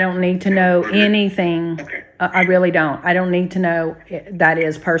I don't need to know anything. Okay. I really don't. I don't need to know that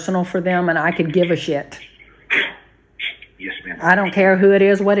is personal for them, and I could give a shit. Yes, ma'am. I don't care who it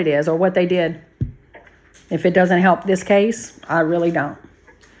is, what it is, or what they did. If it doesn't help this case, I really don't.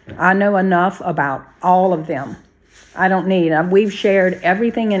 I know enough about all of them. I don't need. We've shared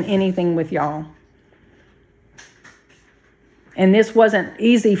everything and anything with y'all. And this wasn't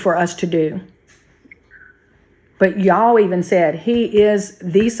easy for us to do. But y'all even said he is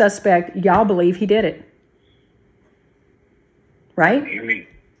the suspect. Y'all believe he did it. Right? You mean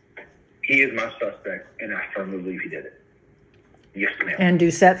he is my suspect, and I firmly believe he did it. Yes, ma'am. And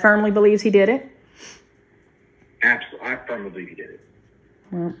Doucette firmly believes he did it? Absolutely. I firmly believe he did it.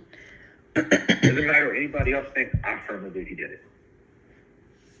 Well, doesn't matter what anybody else thinks, I firmly believe he did it.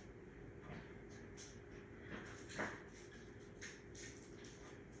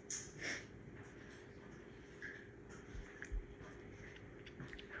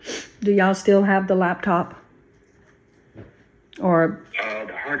 do y'all still have the laptop? Or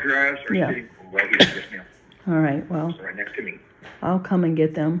the hard drives are sitting right here. Yes, ma'am. All right, well, right next to me. I'll come and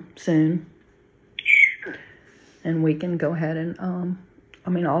get them soon. Sure. And we can go ahead and,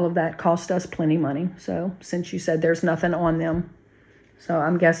 all of that cost us plenty of money. So since you said there's nothing on them, So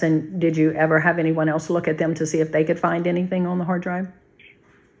I'm guessing, did you ever have anyone else look at them to see if they could find anything on the hard drive?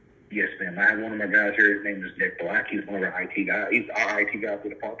 Yes, ma'am. I have one of my guys here. His name is Nick Black. He's one of our IT guys. He's our IT guy for the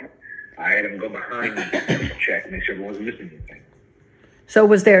department. I had him go behind and check and make sure everyone's missing anything. So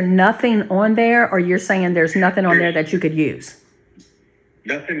was there nothing on there, or you're saying there's nothing on there that you could use?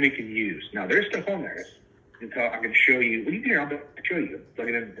 Nothing we can use. Now, there's stuff on there. I can show you. Well, you can hear. I'll show you. Plug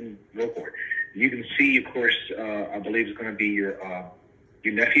it in and go for it. You can see, of course, I believe it's going to be your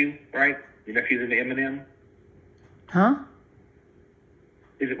nephew, right? Your nephew's in the M&M. Huh?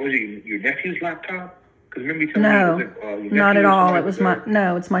 Was it your nephew's laptop? Because remember you told me not at all. It was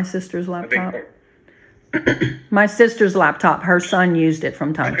it's my sister's laptop. My sister's laptop. Her son used it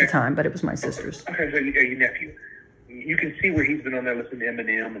from time to time, but it was my sister's. Okay, so your nephew. You can see where he's been on there listening to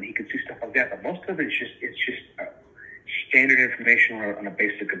Eminem, and he can see stuff like that. But most of it is just standard information on a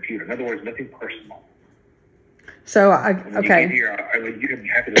basic computer. In other words, nothing personal. So You can be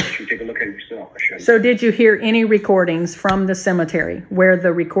happy to let you take a look at it yourself. So did you hear any recordings from the cemetery where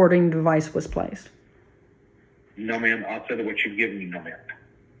the recording device was placed? No, ma'am. Outside of what you've given me, no, ma'am.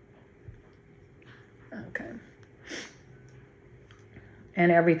 Okay.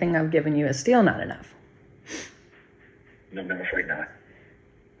 And everything I've given you is still not enough? No, I'm afraid not.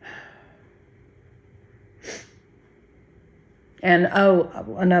 And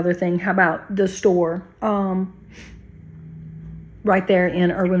another thing, how about the store right there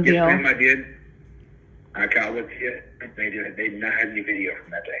in Irwinville? Yes, ma'am, I did. I got with you. They did not have any video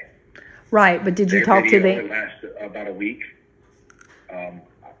from that day. Right, but did you talk to the? It lasted about a week.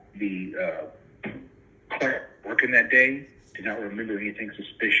 The clerk working that day did not remember anything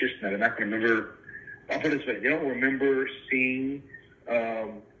suspicious. Now they're not going to remember. I'll put it this way: they don't remember seeing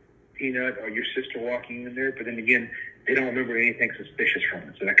Peanut or your sister walking in there. But then again, they don't remember anything suspicious from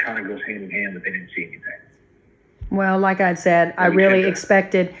it. So that kind of goes hand in hand that they didn't see anything. Well, like I said, I really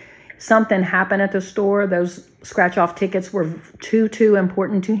expected something happened at the store. Those scratch-off tickets were too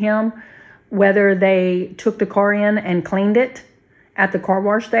important to him. Whether they took the car in and cleaned it at the car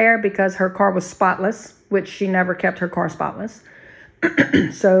wash there, because her car was spotless, which she never kept her car spotless.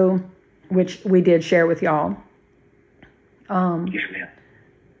 So, which we did share with y'all. Yes, ma'am.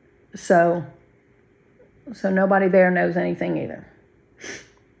 So nobody there knows anything either.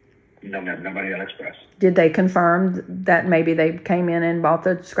 No, ma'am. Nobody on Express. Did they confirm that maybe they came in and bought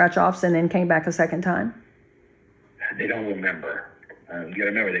the scratch-offs and then came back a second time? They don't remember. You got to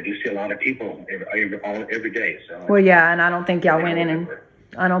remember, they do see a lot of people every day. So. Well, yeah, and I don't think y'all went in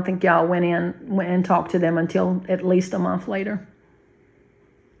and talked to them until at least a month later,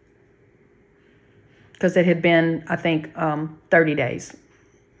 because it had been, I think, 30 days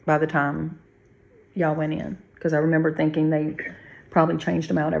by the time y'all went in. Because I remember thinking they probably changed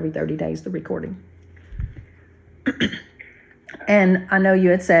them out every 30 days, the recording. And I know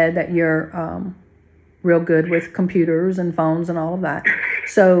you had said that you're real good with computers and phones and all of that.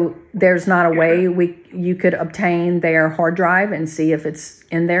 So there's not a way you could obtain their hard drive and see if it's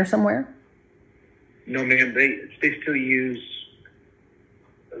in there somewhere? No, ma'am. They still use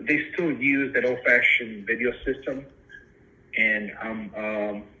that old-fashioned video system, and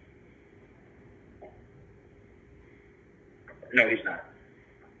no, he's not.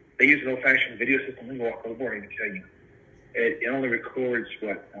 They use an old-fashioned video system. Let me walk over and tell you. It only records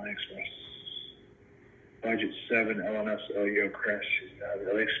what on Express. Budget 7, LNS, OYO crash.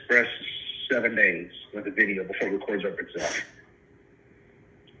 Express 7 days with the video before it records up itself.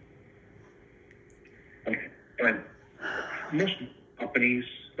 But most companies,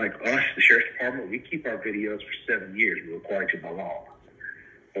 like us, the Sheriff's Department, we keep our videos for 7 years. We're required to by law.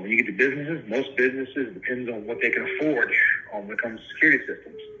 But when you get to businesses, most businesses, depends on what they can afford when it comes to security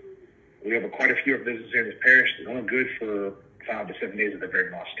systems. We have quite a few of businesses here in this parish that are only good for 5 to 7 days at the very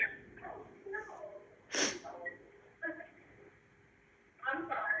most.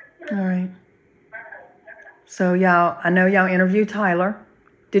 All right. So I know y'all interviewed Tyler.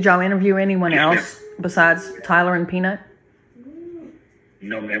 Did y'all interview anyone else besides Tyler and Peanut?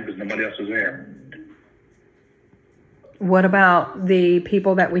 No, ma'am, because nobody else was there. What about the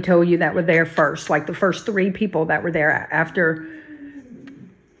people that we told you that were there first? Like the first 3 people that were there after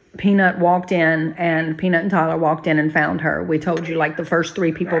Peanut walked in and Peanut and Tyler walked in and found her. We told you like the first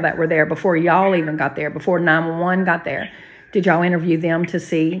 3 people that were there before y'all even got there, before 911 got there. Did y'all interview them to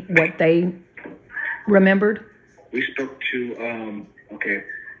see what they remembered? We spoke to,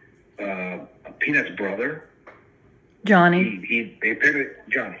 Peanut's brother. Johnny. They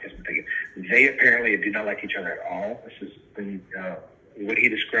apparently do not like each other at all. This is what he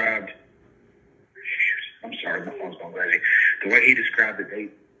described. I'm sorry, my phone's going crazy. The way he described it,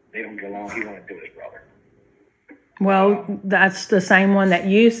 they don't get along. He wanted to do his brother. Well, that's the same one that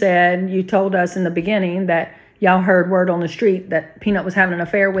you said, you told us in the beginning that y'all heard word on the street that Peanut was having an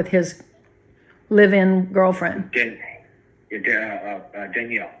affair with his live-in girlfriend. Danielle.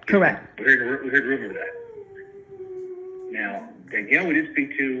 Correct. We heard rumor of that. Now, Danielle we did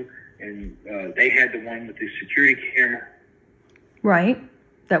speak to, and they had the one with the security camera. Right.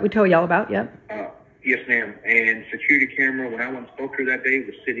 That we told y'all about, yep. Yes, ma'am. And security camera, when I went and spoke to her that day,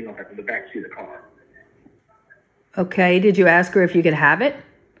 was sitting on the back seat of the car. Okay. Did you ask her if you could have it?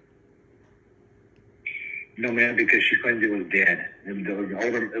 No, ma'am, because she claimed it was dead. And it was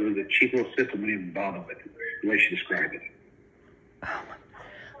a cheap little system we didn't even bother with the way she described it.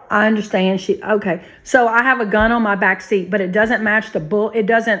 I understand. Okay. So I have a gun on my back seat, but it doesn't match the bullet. It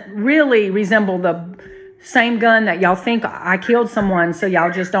doesn't really resemble the same gun that y'all think I killed someone, so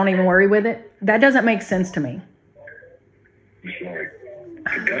y'all just don't even worry with it. That doesn't make sense to me. Miss Lori,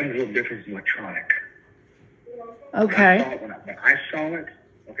 the gun is a little different from electronic. Okay. When I saw it,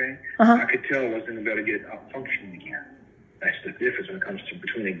 okay, I could tell I wasn't going to be able to get it up functioning again. That's the difference when it comes to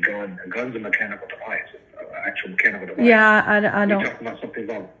between a gun. A gun's a mechanical device, actual mechanical device. Yeah, I don't. You're talking about something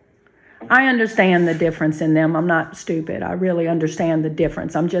about. I understand the difference in them. I'm not stupid. I really understand the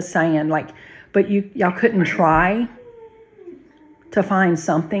difference. I'm just saying, but y'all couldn't try to find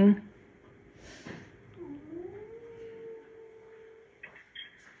something.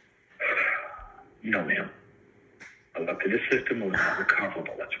 No, ma'am. I looked at this system, it was not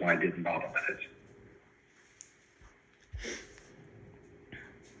recoverable. That's why I didn't bother with it.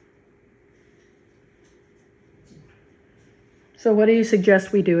 So what do you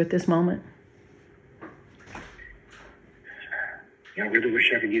suggest we do at this moment? I really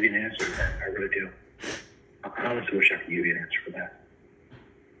wish I could give you an answer for that. I really do. I honestly wish I could give you an answer for that.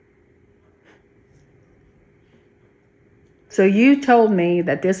 So you told me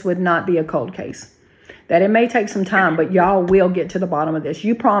that this would not be a cold case, that it may take some time, but y'all will get to the bottom of this.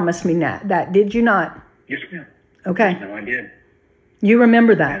 You promised me that, did you not? Yes, ma'am. Okay. No, I did. You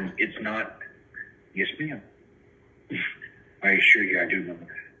remember that? And it's not. Yes, ma'am. I assure you, I do remember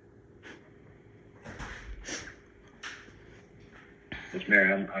that. Miss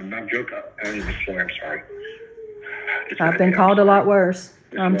Mary, I'm not joking. Miss Lori, I'm sorry. I've been called a lot worse.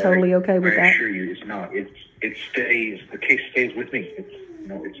 I'm totally okay with that. I assure you, it's not. It stays. The case stays with me.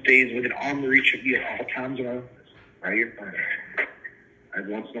 It stays within arm reach of you at all times. Right here.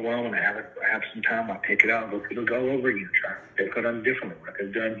 Once in a while, when I have some time, I pick it out, go over again, try to pick it on differently. What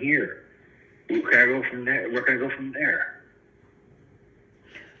I've done here. Where can I go from there? Where can I go from there?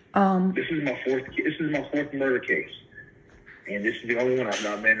 This is my fourth murder case, and this is the only one I've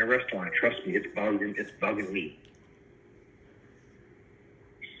not made an arrest on. Trust me, it's bugging me.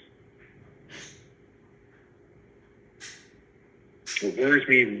 What worries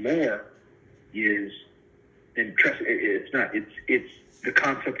me even more is, and trust me, it's not. It's the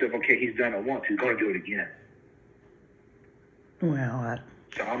concept of, okay, he's done it once, he's going to do it again. Well,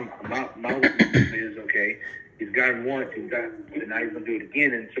 so my weakness is, okay, he's got it once, and now he's going to do it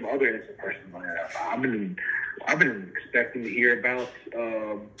again, and some other innocent person. I've been expecting to hear about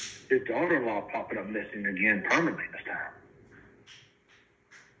his daughter-in-law popping up missing again permanently this time.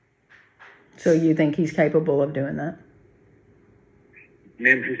 So you think he's capable of doing that?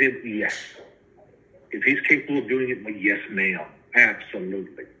 Ma'am, yes. If he's capable of doing it, well, yes, ma'am.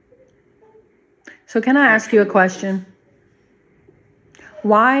 Absolutely. So can I ask you a question?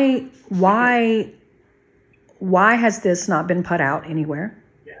 Why has this not been put out anywhere?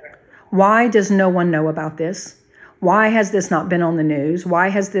 Why does no one know about this? Why has this not been on the news? Why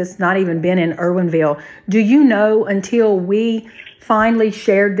has this not even been in Irwinville? Do you know, until we finally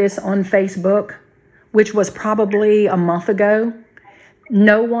shared this on Facebook, which was probably a month ago,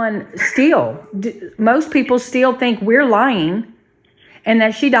 most people still think we're lying and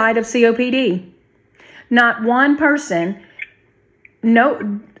that she died of COPD. Not one person.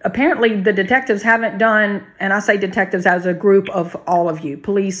 No, apparently the detectives haven't done, and I say detectives as a group of all of you,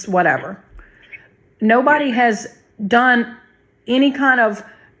 police, whatever. Nobody has done any kind of,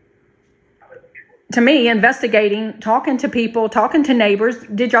 to me, investigating, talking to people, talking to neighbors.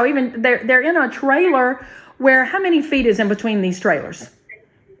 Did y'all even, they're in a trailer where, how many feet is in between these trailers?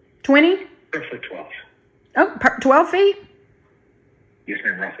 20? Roughly 12. Oh, 12 feet? Yes,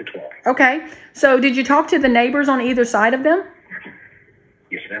 ma'am, roughly 12. Okay. So did you talk to the neighbors on either side of them?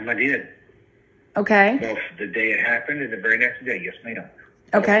 Yes, ma'am, I did. Okay. Both the day it happened and the very next day, yes, ma'am.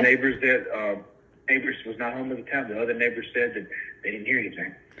 Okay. Neighbors was not home at the time. The other neighbors said that they didn't hear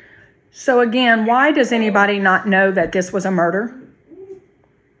anything. So again, why does anybody not know that this was a murder?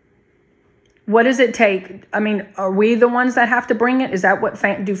 what does it take? I mean, are we the ones that have to bring it? Is that what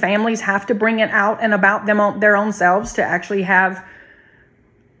do families have to bring it out and about them on their own selves to actually have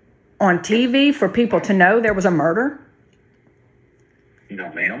on TV for people to know there was a murder?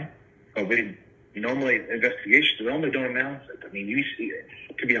 No, ma'am. But normally investigations normally don't announce it. I mean, you see,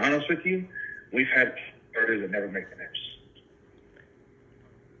 to be honest with you, we've had murders that never make the news.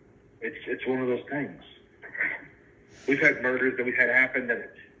 It's one of those things. We've had murders that we've had happen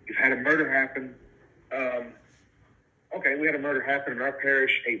that we've had a murder happen. Okay, we had a murder happen in our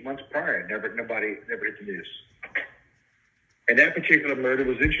parish 8 months prior. Nobody hit the news. And that particular murder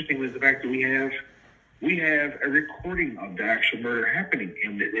was interesting was the fact that we have a recording of the actual murder happening,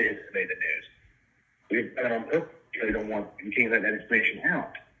 and it has made the news. We've done it on purpose. We can't let that information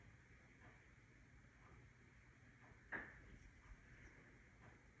out.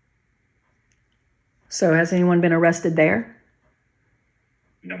 So has anyone been arrested there?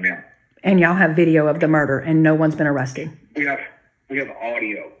 No, ma'am. And y'all have video of the murder, and no one's been arrested? We have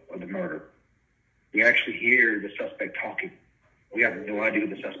audio of the murder. We actually hear the suspect talking. We have no idea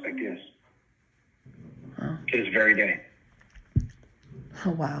who the suspect is. To this very day.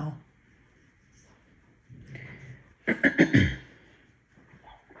 Oh, wow.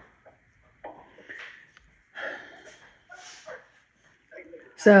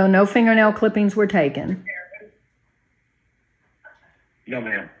 So no fingernail clippings were taken? No,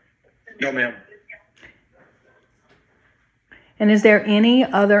 ma'am. No, ma'am. And is there any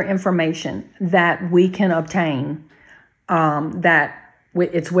other information that we can obtain that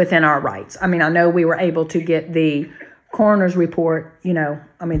it's within our rights? I mean, I know we were able to get the coroner's report,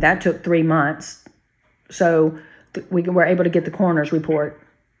 that took 3 months. So we were able to get the coroner's report.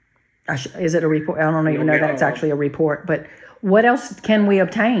 Is it a report? I don't even know that it's actually a report, but what else can we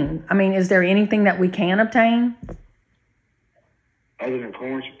obtain? I mean, is there anything that we can obtain? Other than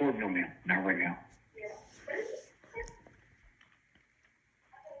coroner's report? No, ma'am. Not right now.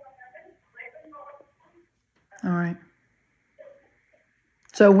 All right.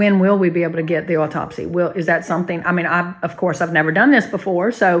 So when will we be able to get the autopsy? Is that something, of course, I've never done this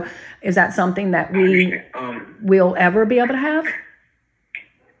before. So is that something that we will ever be able to have?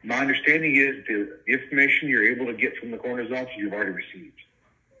 My understanding is the information you're able to get from the coroner's office, you've already received.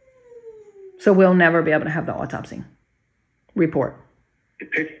 So we'll never be able to have the autopsy report?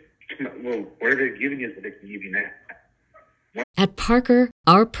 Whatever they're giving you, they can give you that. At Parker,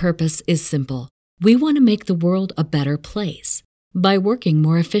 our purpose is simple. We want to make the world a better place by working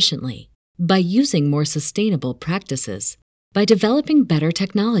more efficiently, by using more sustainable practices, by developing better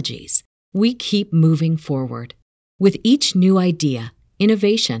technologies. We keep moving forward. With each new idea,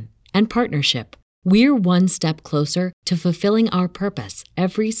 innovation, and partnership, we're one step closer to fulfilling our purpose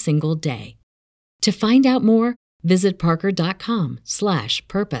every single day. To find out more, visit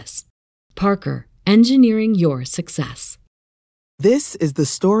parker.com/purpose. Parker, engineering your success. This is the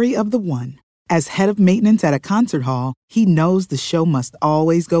story of the one. As head of maintenance at a concert hall, he knows the show must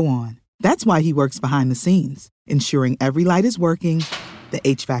always go on. That's why he works behind the scenes, ensuring every light is working, the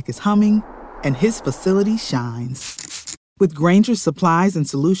HVAC is humming, and his facility shines. With Grainger's supplies and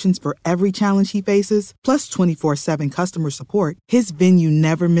solutions for every challenge he faces, plus 24/7 customer support, his venue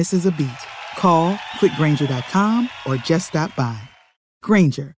never misses a beat. Call quickgrainger.com or just stop by.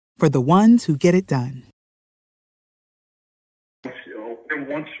 Grainger, for the ones who get it done.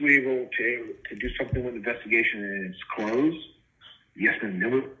 Once we're able to do something with the investigation and it's closed, yes, then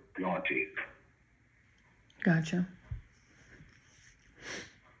we'll go on to you. Gotcha.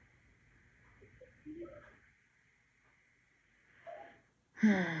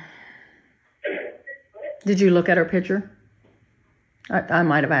 Did you look at her picture? I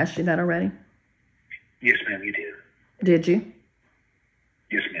might have asked you that already. Yes, ma'am, you did. Did you?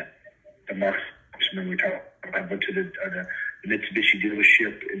 Yes, ma'am. The marks, remember we talked, I went to the Mitsubishi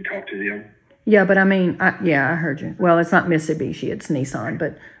dealership and talked to them. Yeah, but I heard you. Well, it's not Mitsubishi, it's Nissan,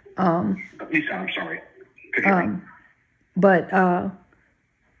 but... Nissan, I'm sorry.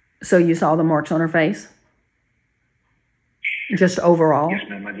 So you saw the marks on her face? Just overall? Yes,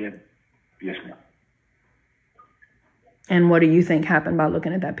 ma'am, I did. Yes, ma'am. And what do you think happened by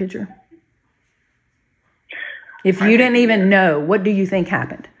looking at that picture? If you didn't even know, what do you think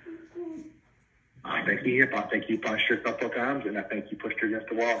happened? I think he punched her a couple of times, and I think he pushed her against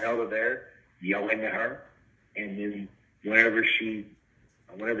the wall, held her there, yelling at her, and then whenever she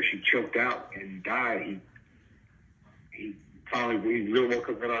choked out and died, he really woke up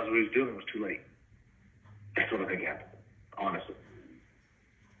and realized what he was doing. It was too late. That's what I think happened, honestly.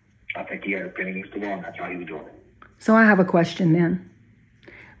 I think he had a pin against the wall, and that's how he was doing it. So I have a question then.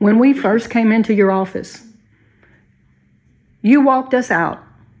 When we first came into your office, you walked us out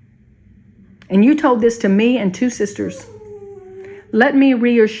And you told this to me and 2 sisters. Let me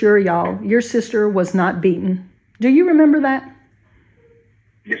reassure y'all, your sister was not beaten. Do you remember that?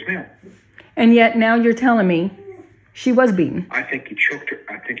 Yes, ma'am. And yet now you're telling me she was beaten. I think he choked her.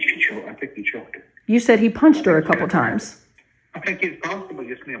 I think he choked her. You said he punched her a couple times. I think it's possible,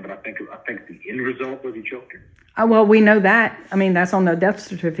 yes, ma'am, but I think the end result was he choked her. Well, we know that. I mean, that's on the death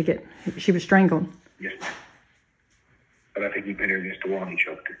certificate. She was strangled. Yes, ma'am. But I think he pinned her against the wall and he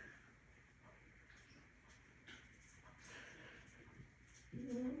choked her.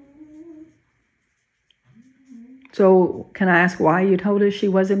 So, can I ask why you told us she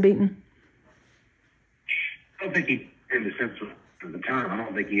wasn't beaten? I don't think he, in the sense of the time, I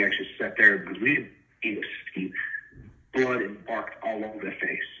don't think he actually sat there because we didn't see blood and marks all over the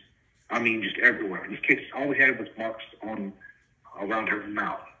face. I mean, just everywhere. These kids, all we had was marks around her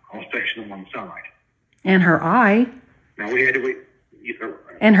mouth, especially on one side. And her eye. Now we had to wait.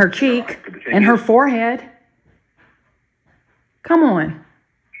 And her cheek. And her forehead. Come on.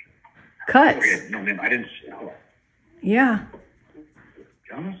 Cuts. No, ma'am, I didn't. Yeah.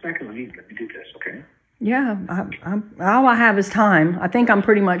 Hold on a second. Let me do this, okay? Yeah. All I have is time. I think I'm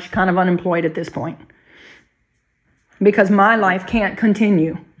pretty much kind of unemployed at this point. Because my life can't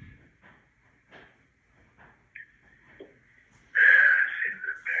continue.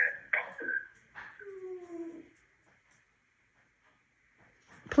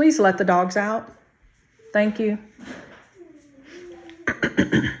 Please let the dogs out. Thank you.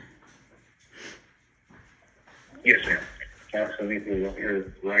 Yes, ma'am. Also, need to look at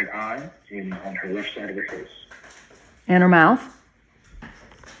her right eye and on her left side of her face. And her mouth?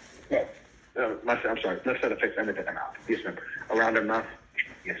 No, I'm sorry. Left side of the face, everything in her mouth. Yes, ma'am. Around her mouth?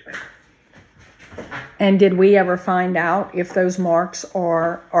 Yes, ma'am. And did we ever find out if those marks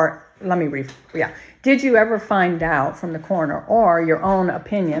did you ever find out from the coroner, or your own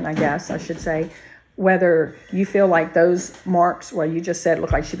opinion, I guess I should say, whether you feel like those marks, well, you just said it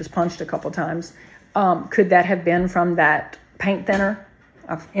looked like she was punched a couple times, could that have been from that paint thinner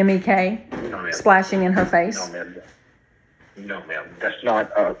of MEK splashing in her face? No, ma'am. That's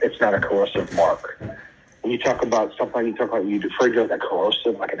not, it's not a corrosive mark. When you talk about something, you refer to like a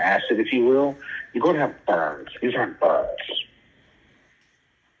corrosive, like an acid, if you will, you're going to have burns. These aren't burns.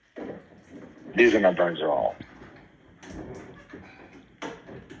 These are not burns at all.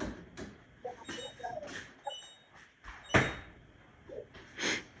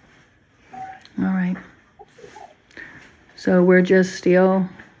 All right. So we're just still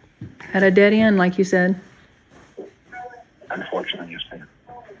at a dead end, like you said? Unfortunately, yes, ma'am.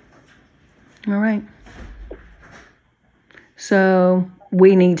 All right. So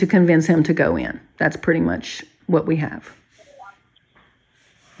we need to convince him to go in. That's pretty much what we have.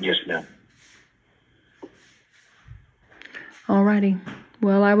 Yes, ma'am. All righty.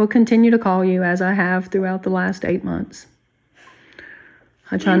 Well, I will continue to call you as I have throughout the last 8 months.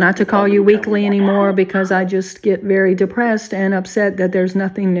 I try not to call you weekly anymore because I just get very depressed and upset that there's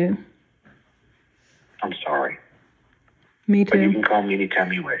nothing new. I'm sorry. Me too. But you can call me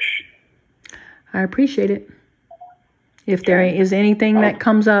anytime you wish. I appreciate it. If there is anything that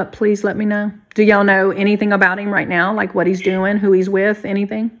comes up, please let me know. Do y'all know anything about him right now? Like what he's doing, who he's with,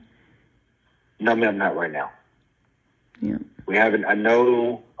 anything? No, ma'am, not right now. Yeah. We haven't. I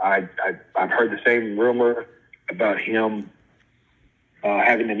know. I've heard the same rumor about him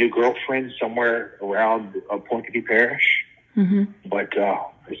having a new girlfriend somewhere around Pointy Parish. Mm-hmm. But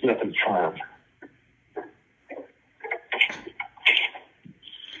there's nothing firm.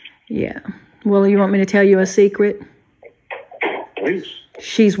 Yeah. Well, you want me to tell you a secret? Please.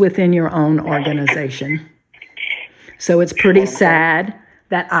 She's within your own organization. So it's pretty sad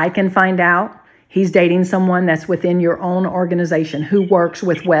that I can find out he's dating someone that's within your own organization who works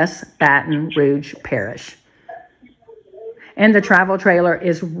with West Baton Rouge Parish. And the travel trailer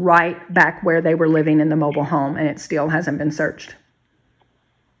is right back where they were living in the mobile home, and it still hasn't been searched.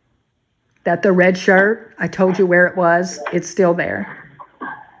 That the red shirt, I told you where it was, it's still there.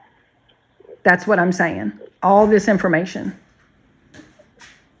 That's what I'm saying. All this information.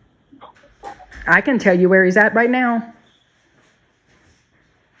 I can tell you where he's at right now.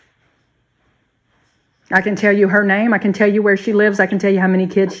 I can tell you her name. I can tell you where she lives. I can tell you how many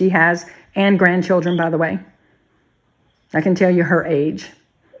kids she has and grandchildren, by the way. I can tell you her age.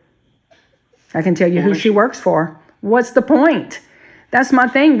 I can tell you who she works for. What's the point? That's my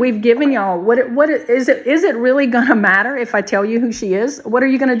thing. We've given y'all. What is it? Is it really going to matter if I tell you who she is? What are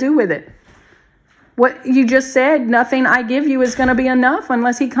you going to do with it? What you just said, nothing I give you is going to be enough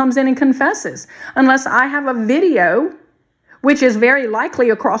unless he comes in and confesses. Unless I have a video, which is very likely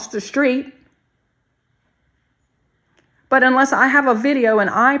across the street. But unless I have a video and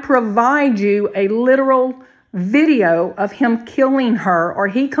I provide you a literal video of him killing her, or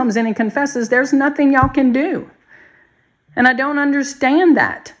he comes in and confesses, there's nothing y'all can do. And I don't understand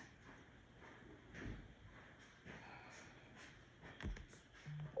that.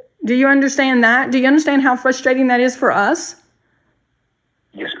 Do you understand that? Do you understand how frustrating that is for us?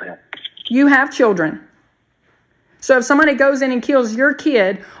 Yes, ma'am. You have children. So if somebody goes in and kills your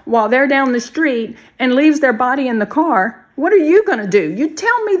kid while they're down the street and leaves their body in the car, what are you going to do? You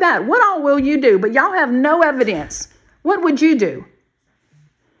tell me that. What all will you do? But y'all have no evidence. What would you do?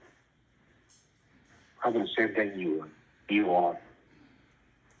 I would the same thing you would. You are.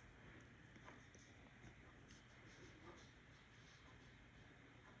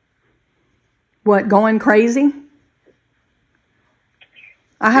 What, going crazy?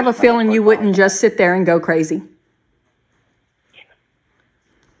 I have a feeling you wouldn't just sit there and go crazy.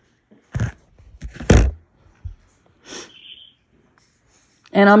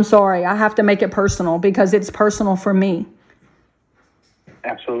 And I'm sorry, I have to make it personal because it's personal for me.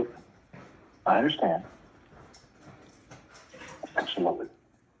 Absolutely. I understand. Absolutely.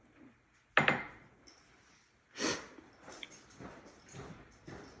 I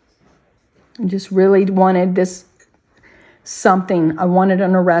just really wanted this something. I wanted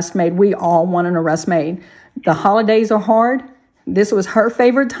an arrest made. We all want an arrest made. The holidays are hard. This was her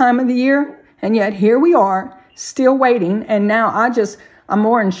favorite time of the year. And yet here we are still waiting. And now I'm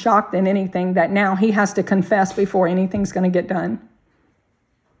more in shock than anything that now he has to confess before anything's going to get done.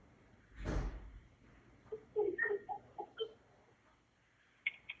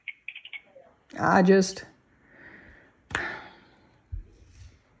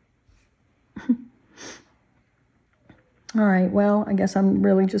 All right, well, I guess I'm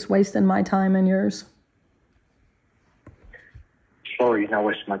really just wasting my time and yours. Sorry, you're not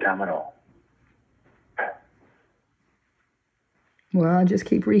wasting my time at all. Well, I just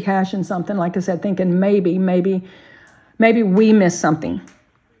keep rehashing something, like I said, thinking maybe we missed something.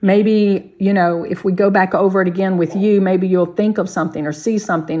 Maybe, if we go back over it again with you, maybe you'll think of something or see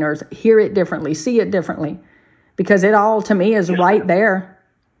something or hear it differently, see it differently. Because it all, to me, is right there.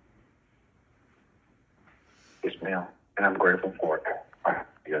 Yes, ma'am. And I'm grateful for it. All right,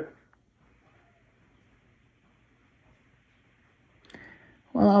 good.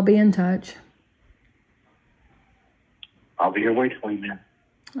 Well, I'll be in touch. I'll be here waiting for you, ma'am.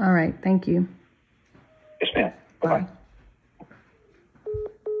 All right, thank you. Yes, ma'am. Bye-bye. All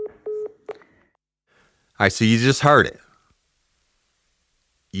right, so you just heard it.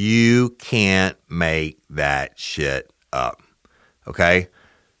 You can't make that shit up, okay?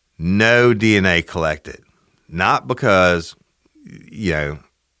 No DNA collected. Not because, you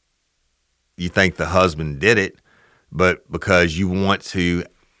think the husband did it, but because you want to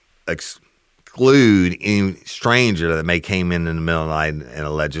exclude any stranger that may came in the middle of the night and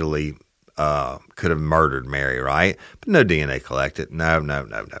allegedly could have murdered Mary, right? But no DNA collected. No.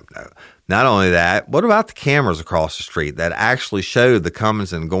 Not only that, what about the cameras across the street that actually showed the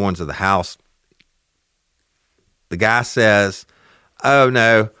comings and goings of the house? The guy says, "Oh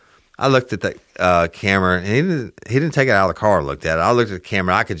no, I looked at the camera and he didn't take it out of the car and looked at it. I looked at the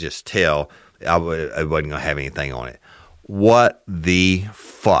camera. I could just tell I wasn't going to have anything on it." What the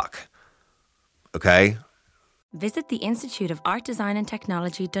fuck? Okay. Visit the Institute of Art, Design and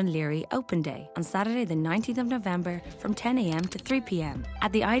Technology Dún Laoghaire Open Day on Saturday the 19th of November from 10 a.m. to 3 p.m.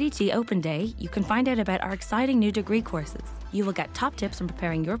 At the IDT Open Day, you can find out about our exciting new degree courses. You will get top tips on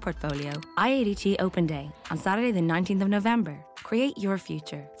preparing your portfolio. IADT Open Day on Saturday the 19th of November. Create your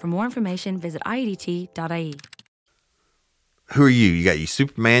future. For more information, visit iadt.ie. Who are you? You got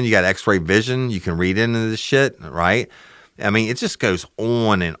Superman, you got X-ray vision, you can read into this shit, right? I mean, it just goes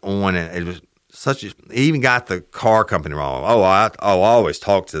on and on, and it was he even got the car company wrong. I always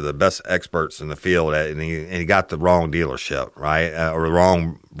talk to the best experts in the field, and he got the wrong dealership, right, or the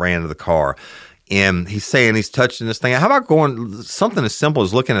wrong brand of the car. And he's saying he's touching this thing. How about going something as simple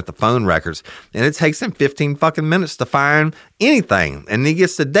as looking at the phone records, and it takes him 15 fucking minutes to find anything, and he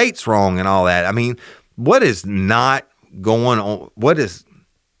gets the dates wrong and all that. I mean, what is not going on? What is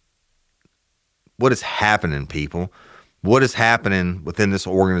happening, people? What is happening within this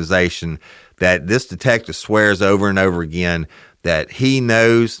organization that this detective swears over and over again that he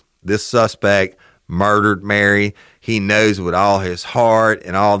knows this suspect murdered Mary? He knows with all his heart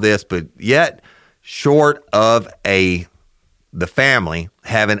and all this, but yet short of the family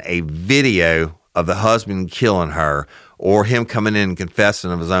having a video of the husband killing her or him coming in and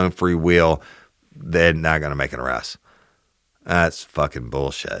confessing of his own free will, they're not going to make an arrest. That's fucking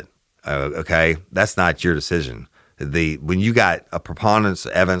bullshit. Okay? That's not your decision. When you got a preponderance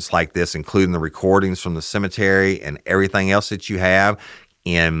of evidence like this, including the recordings from the cemetery and everything else that you have,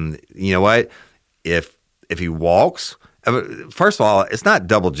 and you know what, if he walks, first of all, it's not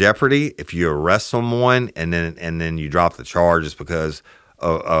double jeopardy if you arrest someone and then you drop the charges because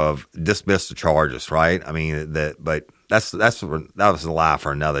of dismiss the charges, right? I mean but that was a lie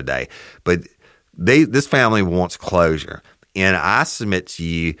for another day. But this family wants closure, and I submit to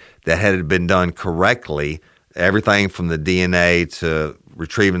you that had it been done correctly, everything from the DNA to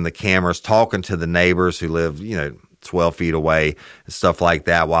retrieving the cameras, talking to the neighbors who live 12 feet away and stuff like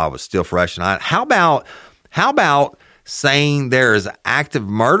that while it was still fresh and hot. How about saying there is an active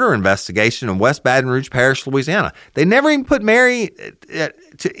murder investigation in West Baton Rouge Parish, Louisiana? They never even put Mary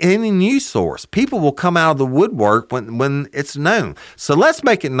to any news source. People will come out of the woodwork when it's known. So let's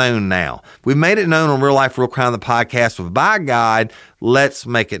make it known now. We've made it known on Real Life, Real Crime, the podcast. But by God, let's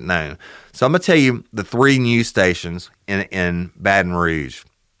make it known. So I'm going to tell you the 3 news stations in Baton Rouge.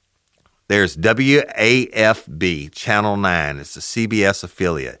 There's WAFB, Channel 9. It's a CBS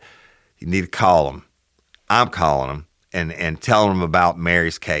affiliate. You need to call them. I'm calling them and telling them about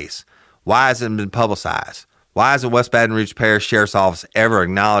Mary's case. Why hasn't it been publicized? Why hasn't West Baton Rouge Parish Sheriff's Office ever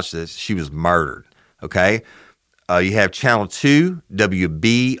acknowledged that she was murdered? Okay? You have Channel 2,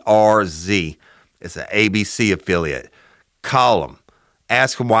 WBRZ. It's an ABC affiliate. Call them.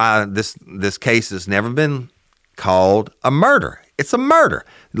 Ask them why this case has never been called a murder. It's a murder.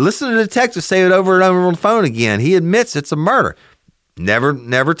 Listen to the detective say it over and over on the phone again. He admits it's a murder.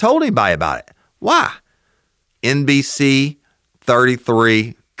 Never told anybody about it. Why? NBC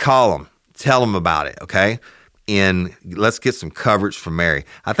 33, call them. Tell them about it, okay? And let's get some coverage from Mary.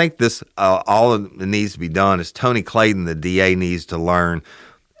 I think this all that needs to be done is Tony Clayton, the DA, needs to learn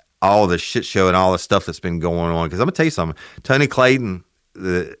all the shit show and all the stuff that's been going on. Because I'm going to tell you something. Tony Clayton,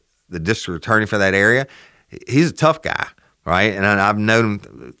 the district attorney for that area, he's a tough guy, right? And I've known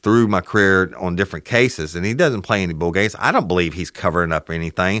him through my career on different cases, and he doesn't play any bull games. I don't believe he's covering up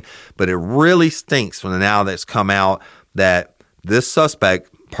anything, but it really stinks when now that's come out that this suspect,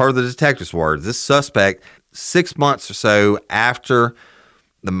 per the detective's words, this suspect, 6 months or so after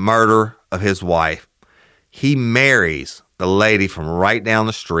the murder of his wife, he marries the lady from right down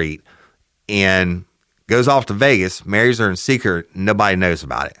the street and goes off to Vegas, marries her in secret. Nobody knows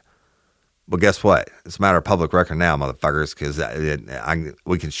about it. Well, guess what? It's a matter of public record now, motherfuckers, because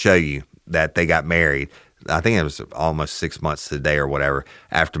we can show you that they got married. I think it was almost 6 months to the day or whatever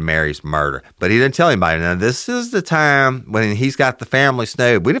after Mary's murder. But he didn't tell anybody. Now, this is the time when he's got the family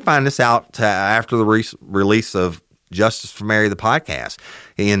snowed. We didn't find this out after the release of Justice for Mary, the podcast.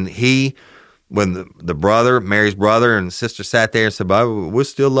 And when the brother, Mary's brother and sister sat there and said, "But we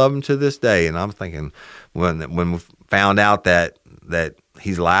still love him to this day." And I'm thinking, when we found out that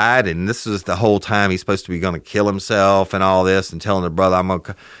he's lied, and this is the whole time he's supposed to be going to kill himself and all this, and telling the brother, "I'm going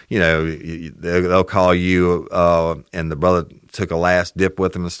to, they'll call you," and the brother took a last dip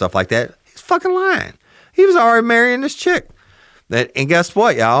with him and stuff like that. He's fucking lying. He was already marrying this chick. And guess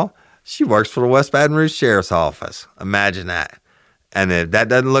what, y'all? She works for the West Baton Rouge Sheriff's Office. Imagine that. And if that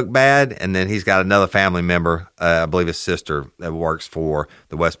doesn't look bad, and then he's got another family member, I believe his sister, that works for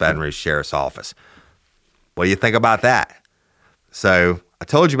the West Baton Rouge Sheriff's Office. What do you think about that? So I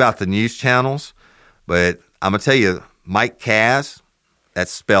told you about the news channels, but I'm going to tell you, Mike Kaz,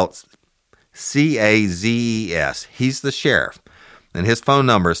 that's spelled C-A-Z-E-S. He's the sheriff, and his phone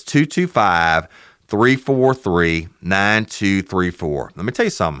number is 225-343-9234. Let me tell you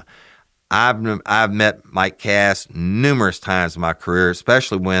something. I've met Mike Cass numerous times in my career,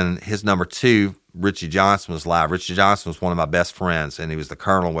 especially when his number 2, Richie Johnson, was live. Richie Johnson was one of my best friends, and he was the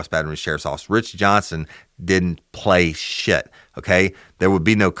colonel of West Baton Rouge Sheriff's Office. Richie Johnson didn't play shit, okay? There would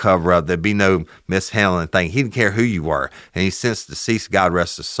be no cover-up. There'd be no mishandling thing. He didn't care who you were, and he's since deceased, God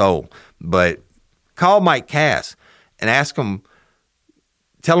rest his soul. But call Mike Cass and ask him,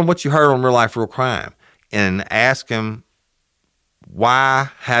 tell him what you heard on Real Life, Real Crime, and ask him, why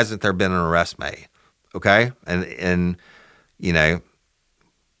hasn't there been an arrest made? Okay? And you know,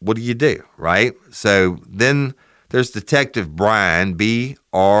 what do you do, right? So then there's Detective Brian, Bryan,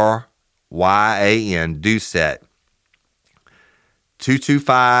 Doucette,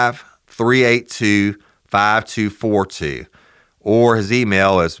 225-382-5242. Or his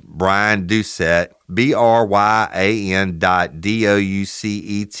email is Bryan Doucette,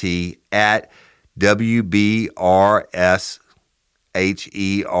 BRYAN.DOUCET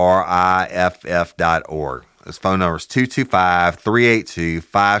WBRSHERIFF.org. His phone number is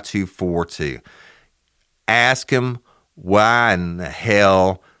 225-382-5242. Ask him why in the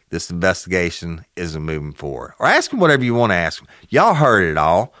hell this investigation isn't moving forward. Or ask him whatever you want to ask him. Y'all heard it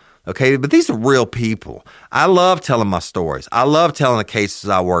all. Okay, but these are real people. I love telling my stories. I love telling the cases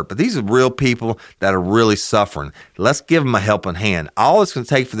I work, but these are real people that are really suffering. Let's give them a helping hand. All it's going to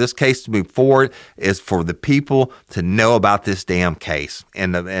take for this case to move forward is for the people to know about this damn case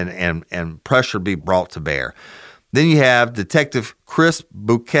and pressure be brought to bear. Then you have Detective Chris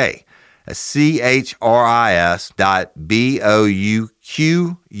Bouquet,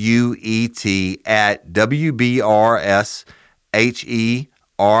 CHRIS.BOUQUET at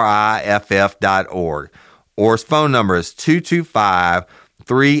WBRSHERIFF.org, or his phone number is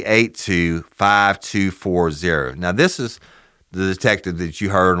 225-382-5240. Now, this is the detective that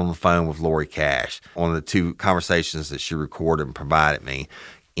you heard on the phone with Lori Cash on the 2 conversations that she recorded and provided me.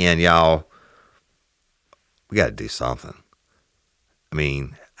 And y'all, we got to do something. I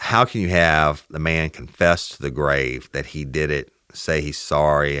mean, how can you have the man confess to the grave that he did it, say he's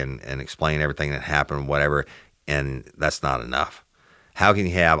sorry, and explain everything that happened, whatever, and that's not enough? How can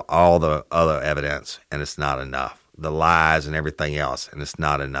you have all the other evidence and it's not enough? The lies and everything else, and it's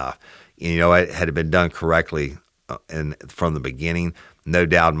not enough. You know, had it been done correctly from the beginning, no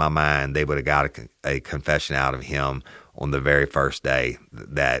doubt in my mind they would have got a confession out of him on the very first day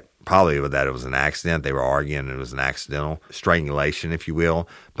that it was an accident. They were arguing and it was an accidental strangulation, if you will.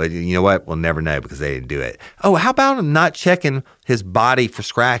 But you know what? We'll never know because they didn't do it. Oh, how about him not checking his body for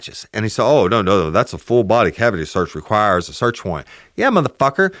scratches? And he said, oh, no, that's a full body cavity search, requires a search warrant. Yeah,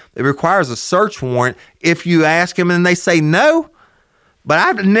 motherfucker, it requires a search warrant if you ask him and they say no. But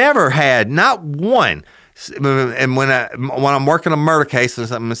I've never had, not one. And when I'm working a murder case, I'm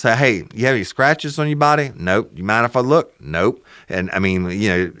going to say, hey, you have any scratches on your body? Nope. You mind if I look? Nope. And I mean, you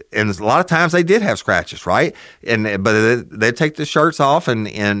know, and a lot of times they did have scratches, right? But they take the shirts off, and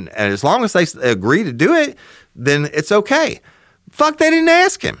as long as they agree to do it, then it's okay. Fuck, they didn't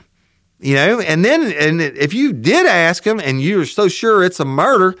ask him, you know. And if you did ask him, and you're so sure it's a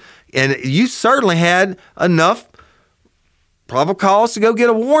murder, and you certainly had enough probable cause to go get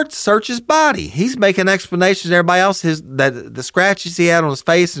a warrant to search his body. He's making explanations to everybody else that the scratches he had on his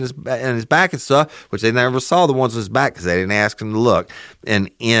face and his back and stuff, which they never saw the ones on his back because they didn't ask him to look. And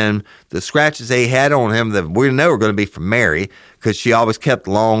in the scratches they had on him that we know are going to be from Mary, because she always kept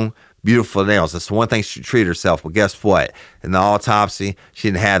long, beautiful nails. That's the one thing she treated herself. Well, guess what? In the autopsy, she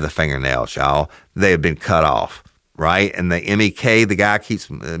didn't have the fingernails, y'all. They had been cut off. Right? And the MEK, the guy keeps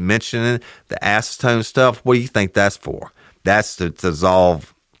mentioning, the acetone stuff, what do you think that's for? That's to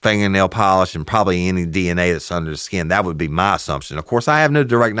dissolve fingernail polish and probably any DNA that's under the skin. That would be my assumption. Of course, I have no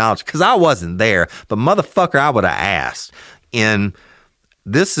direct knowledge because I wasn't there, but motherfucker, I would have asked. And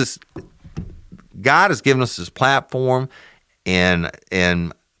this is, God has given us this platform, and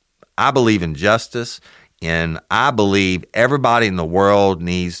I believe in justice, and I believe everybody in the world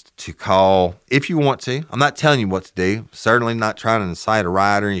needs to call, if you want to. I'm not telling you what to do. Certainly not trying to incite a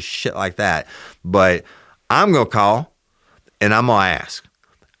riot or any shit like that. But I'm going to call. And I'm going to ask.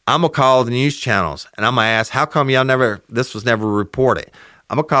 I'm going to call the news channels, and I'm going to ask, how come this was never reported?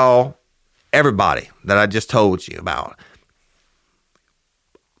 I'm going to call everybody that I just told you about.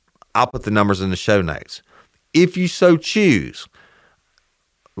 I'll put the numbers in the show notes. If you so choose,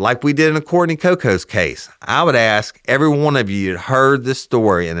 like we did in the Courtney Coco's case, I would ask every one of you that heard this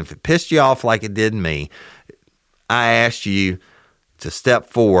story, and if it pissed you off like it did me, I asked you to step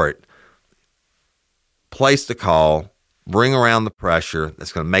forward, place the call, bring around the pressure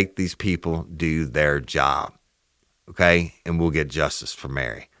that's going to make these people do their job, okay? And we'll get justice for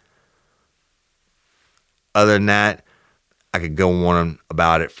Mary. Other than that, I could go on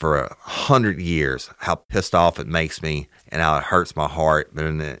about it for 100 years, how pissed off it makes me and how it hurts my heart.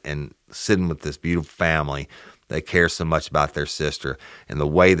 And sitting with this beautiful family that cares so much about their sister, and the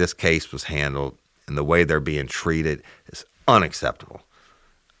way this case was handled and the way they're being treated is unacceptable.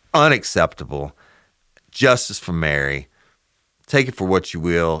 Unacceptable. Justice for Mary. Take it for what you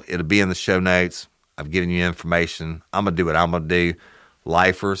will. It'll be in the show notes. I've given you information. I'm going to do what I'm going to do.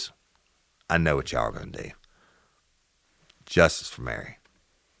 Lifers, I know what y'all are going to do. Justice for Mary.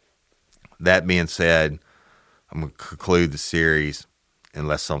 That being said, I'm going to conclude the series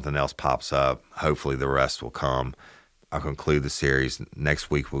unless something else pops up. Hopefully the rest will come. I'll conclude the series.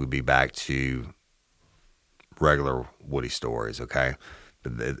 Next week we'll be back to regular Woody stories, okay?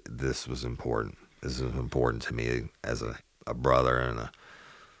 But this was important. This is important to me as a brother and a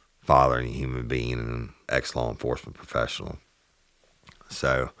father and a human being and an ex-law enforcement professional.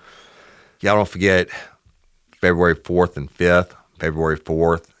 So, y'all don't forget, February 4th and 5th. February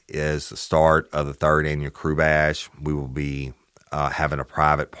 4th is the start of the 3rd annual Crew Bash. We will be having a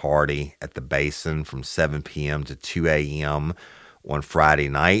private party at the Basin from 7 p.m. to 2 a.m. on Friday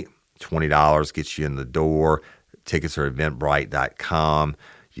night. $20 gets you in the door. Tickets are eventbrite.com.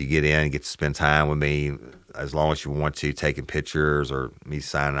 You get in and get to spend time with me as long as you want to, taking pictures or me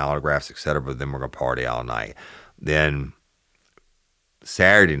signing autographs, etc. But then we're going to party all night. Then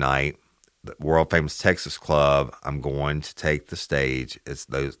Saturday night, the world famous Texas Club, I'm going to take the stage.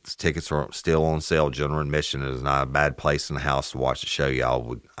 Those tickets are still on sale. General admission is not a bad place in the house to watch the show,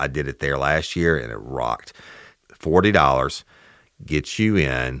 y'all. I did it there last year and it rocked. $40 gets you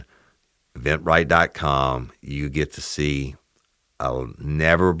in. Eventbrite.com. You get to see a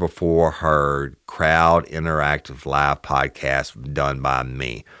never before heard crowd interactive live podcast done by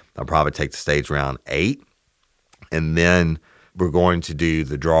me. I'll probably take the stage around 8, and then we're going to do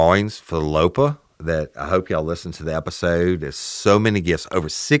the drawings for the LOPA. That I hope y'all listen to the episode. There's so many gifts, over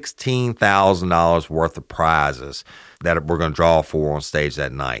 $16,000 worth of prizes that we're going to draw for on stage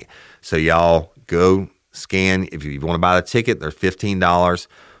that night. So y'all go scan. If you want to buy the ticket, they're $15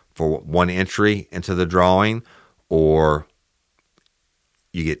 for one entry into the drawing, or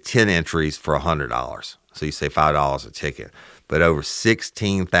you get 10 entries for $100. So you say $5 a ticket. But over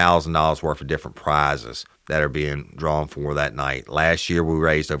 $16,000 worth of different prizes that are being drawn for that night. Last year, we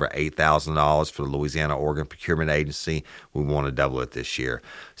raised over $8,000 for the Louisiana Organ Procurement Agency. We want to double it this year.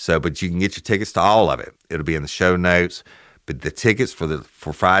 But you can get your tickets to all of it. It'll be in the show notes. But the tickets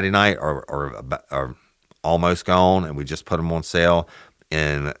for Friday night are almost gone, and we just put them on sale.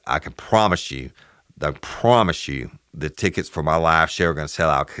 And I can promise you, the tickets for my live show are going to sell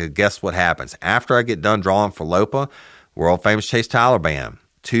out. Because guess what happens? After I get done drawing for LOPA, world famous Chase Tyler Band,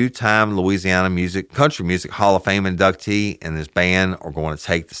 2-time Louisiana Country Music Hall of Fame inductee, and this band are going to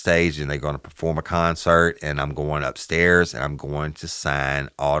take the stage and they're going to perform a concert, and I'm going upstairs and I'm going to sign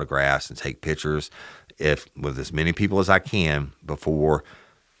autographs and take pictures with as many people as I can before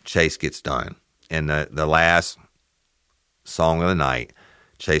Chase gets done. And the last song of the night,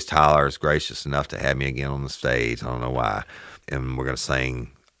 Chase Tyler is gracious enough to have me again on the stage. I don't know why. And we're going to sing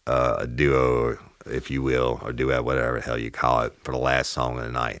a duo, if you will, or duet, whatever the hell you call it, for the last song of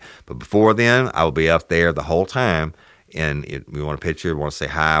the night. But before then, I will be up there the whole time. And if we want a picture, want to say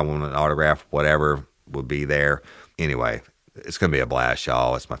hi, want an autograph, whatever, will be there. Anyway, it's going to be a blast,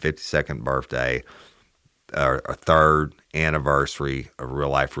 y'all. It's my 52nd birthday, our 3rd anniversary of Real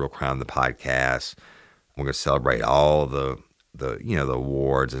Life, Real Crime, the podcast. We're going to celebrate all the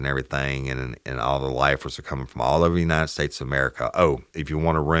awards and everything, and all the lifers are coming from all over the United States of America. Oh, if you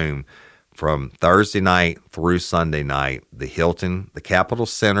want a room from Thursday night through Sunday night, the Capitol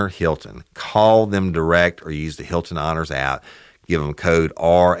Center Hilton, call them direct or use the Hilton Honors app. Give them code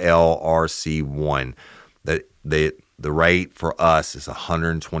RLRC1. The rate for us is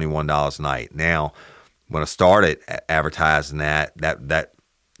 $121 a night. Now, when I started advertising that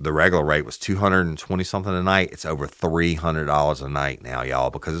the regular rate was $220 something a night. It's over $300 a night now,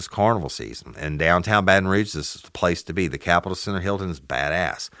 y'all, because it's carnival season. And downtown Baton Rouge, this is the place to be. The Capitol Center Hilton is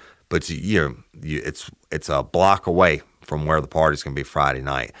badass, but it's a block away from where the party's going to be Friday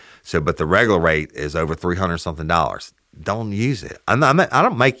night. So, but the regular rate is over $300 something. Don't use it. I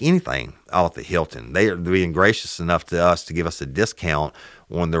don't make anything off the Hilton. They are being gracious enough to us to give us a discount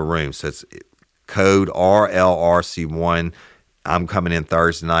on their room. So it's code RLRC1. I'm coming in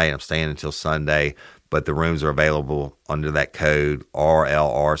Thursday night. I'm staying until Sunday, but the rooms are available under that code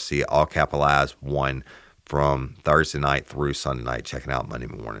RLRC, all capitalized 1, from Thursday night through Sunday night. Checking out Monday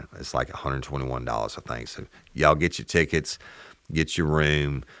morning. It's like $121, I think. So y'all get your tickets, get your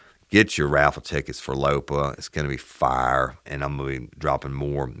room, get your raffle tickets for LOPA. It's going to be fire, and I'm going to be dropping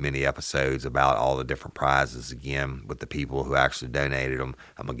more mini episodes about all the different prizes again with the people who actually donated them.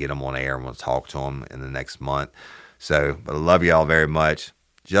 I'm going to get them on air. I'm going to talk to them in the next month. So, but I love y'all very much.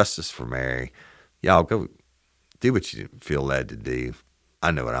 Justice for Mary. Y'all go do what you feel led to do. I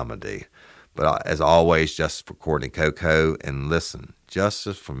know what I'm going to do. But as always, justice for Courtney Coco. And listen,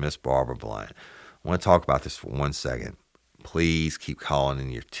 justice for Miss Barbara Blunt. I want to talk about this for 1 second. Please keep calling in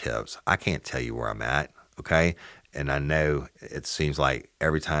your tips. I can't tell you where I'm at, okay? And I know it seems like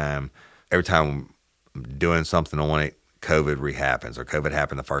every time I'm doing something on it, COVID rehappens, or COVID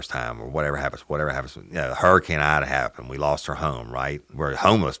happened the first time, or whatever happens. Hurricane Ida happened. We lost our home, right? We're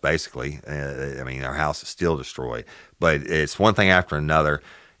homeless, basically. Our house is still destroyed. But it's one thing after another.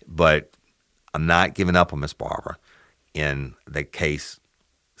 But I'm not giving up on Miss Barbara. And the case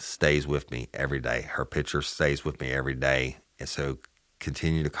stays with me every day. Her picture stays with me every day. And so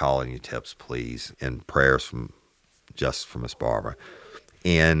continue to call in your tips, please, and prayers from Justice for Miss Barbara.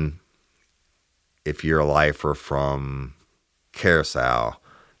 And if you're a lifer from Curacao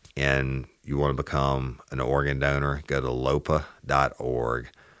and you want to become an organ donor, go to lopa.org,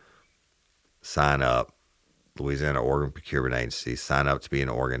 sign up, Louisiana Organ Procurement Agency, sign up to be an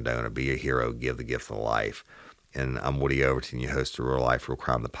organ donor, be a hero, give the gift of life. And I'm Woody Overton, your host of Real Life, Real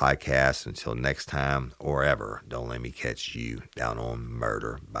Crime, the podcast. Until next time or ever, don't let me catch you down on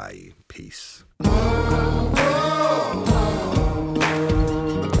Murder Bayou. Peace.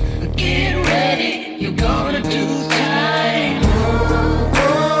 Get ready, you're gonna do time.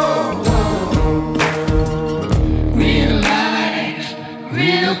 Real life,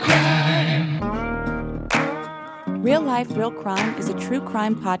 real crime. Real Life, Real Crime is a true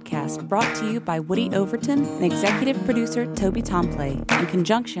crime podcast brought to you by Woody Overton and executive producer Toby Tomplay in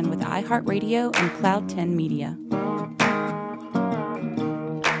conjunction with iHeartRadio and Cloud 10 Media.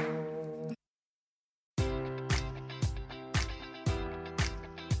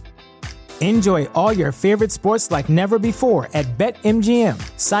 Enjoy all your favorite sports like never before at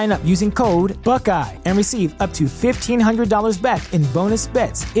BetMGM. Sign up using code Buckeye and receive up to $1,500 back in bonus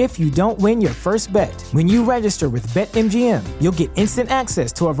bets if you don't win your first bet. When you register with BetMGM, you'll get instant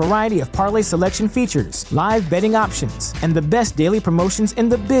access to a variety of parlay selection features, live betting options, and the best daily promotions in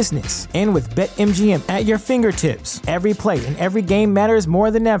the business. And with BetMGM at your fingertips, every play and every game matters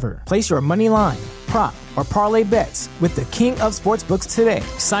more than ever. Place your money line, prop, or parlay bets with the king of sportsbooks today.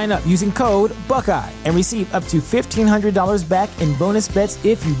 Sign up using code Buckeye and receive up to $1,500 back in bonus bets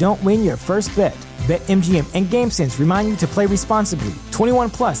if you don't win your first bet. BetMGM and GameSense remind you to play responsibly. 21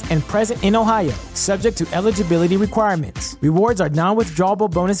 plus and present in Ohio, subject to eligibility requirements. Rewards are non-withdrawable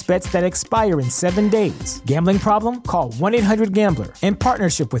bonus bets that expire in 7 days. Gambling problem? Call 1-800-GAMBLER. In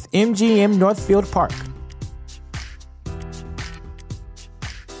partnership with MGM Northfield Park.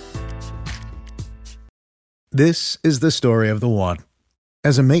 This is the story of the one.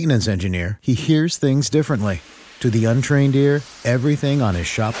 As a maintenance engineer, he hears things differently. To the untrained ear, everything on his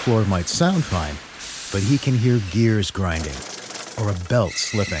shop floor might sound fine, but he can hear gears grinding or a belt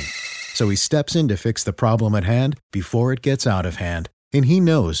slipping. So he steps in to fix the problem at hand before it gets out of hand. And he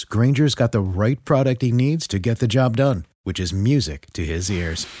knows Grainger's got the right product he needs to get the job done, which is music to his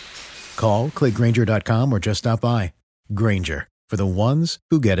ears. Call, click Grainger.com, or just stop by. Grainger, for the ones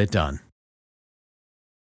who get it done.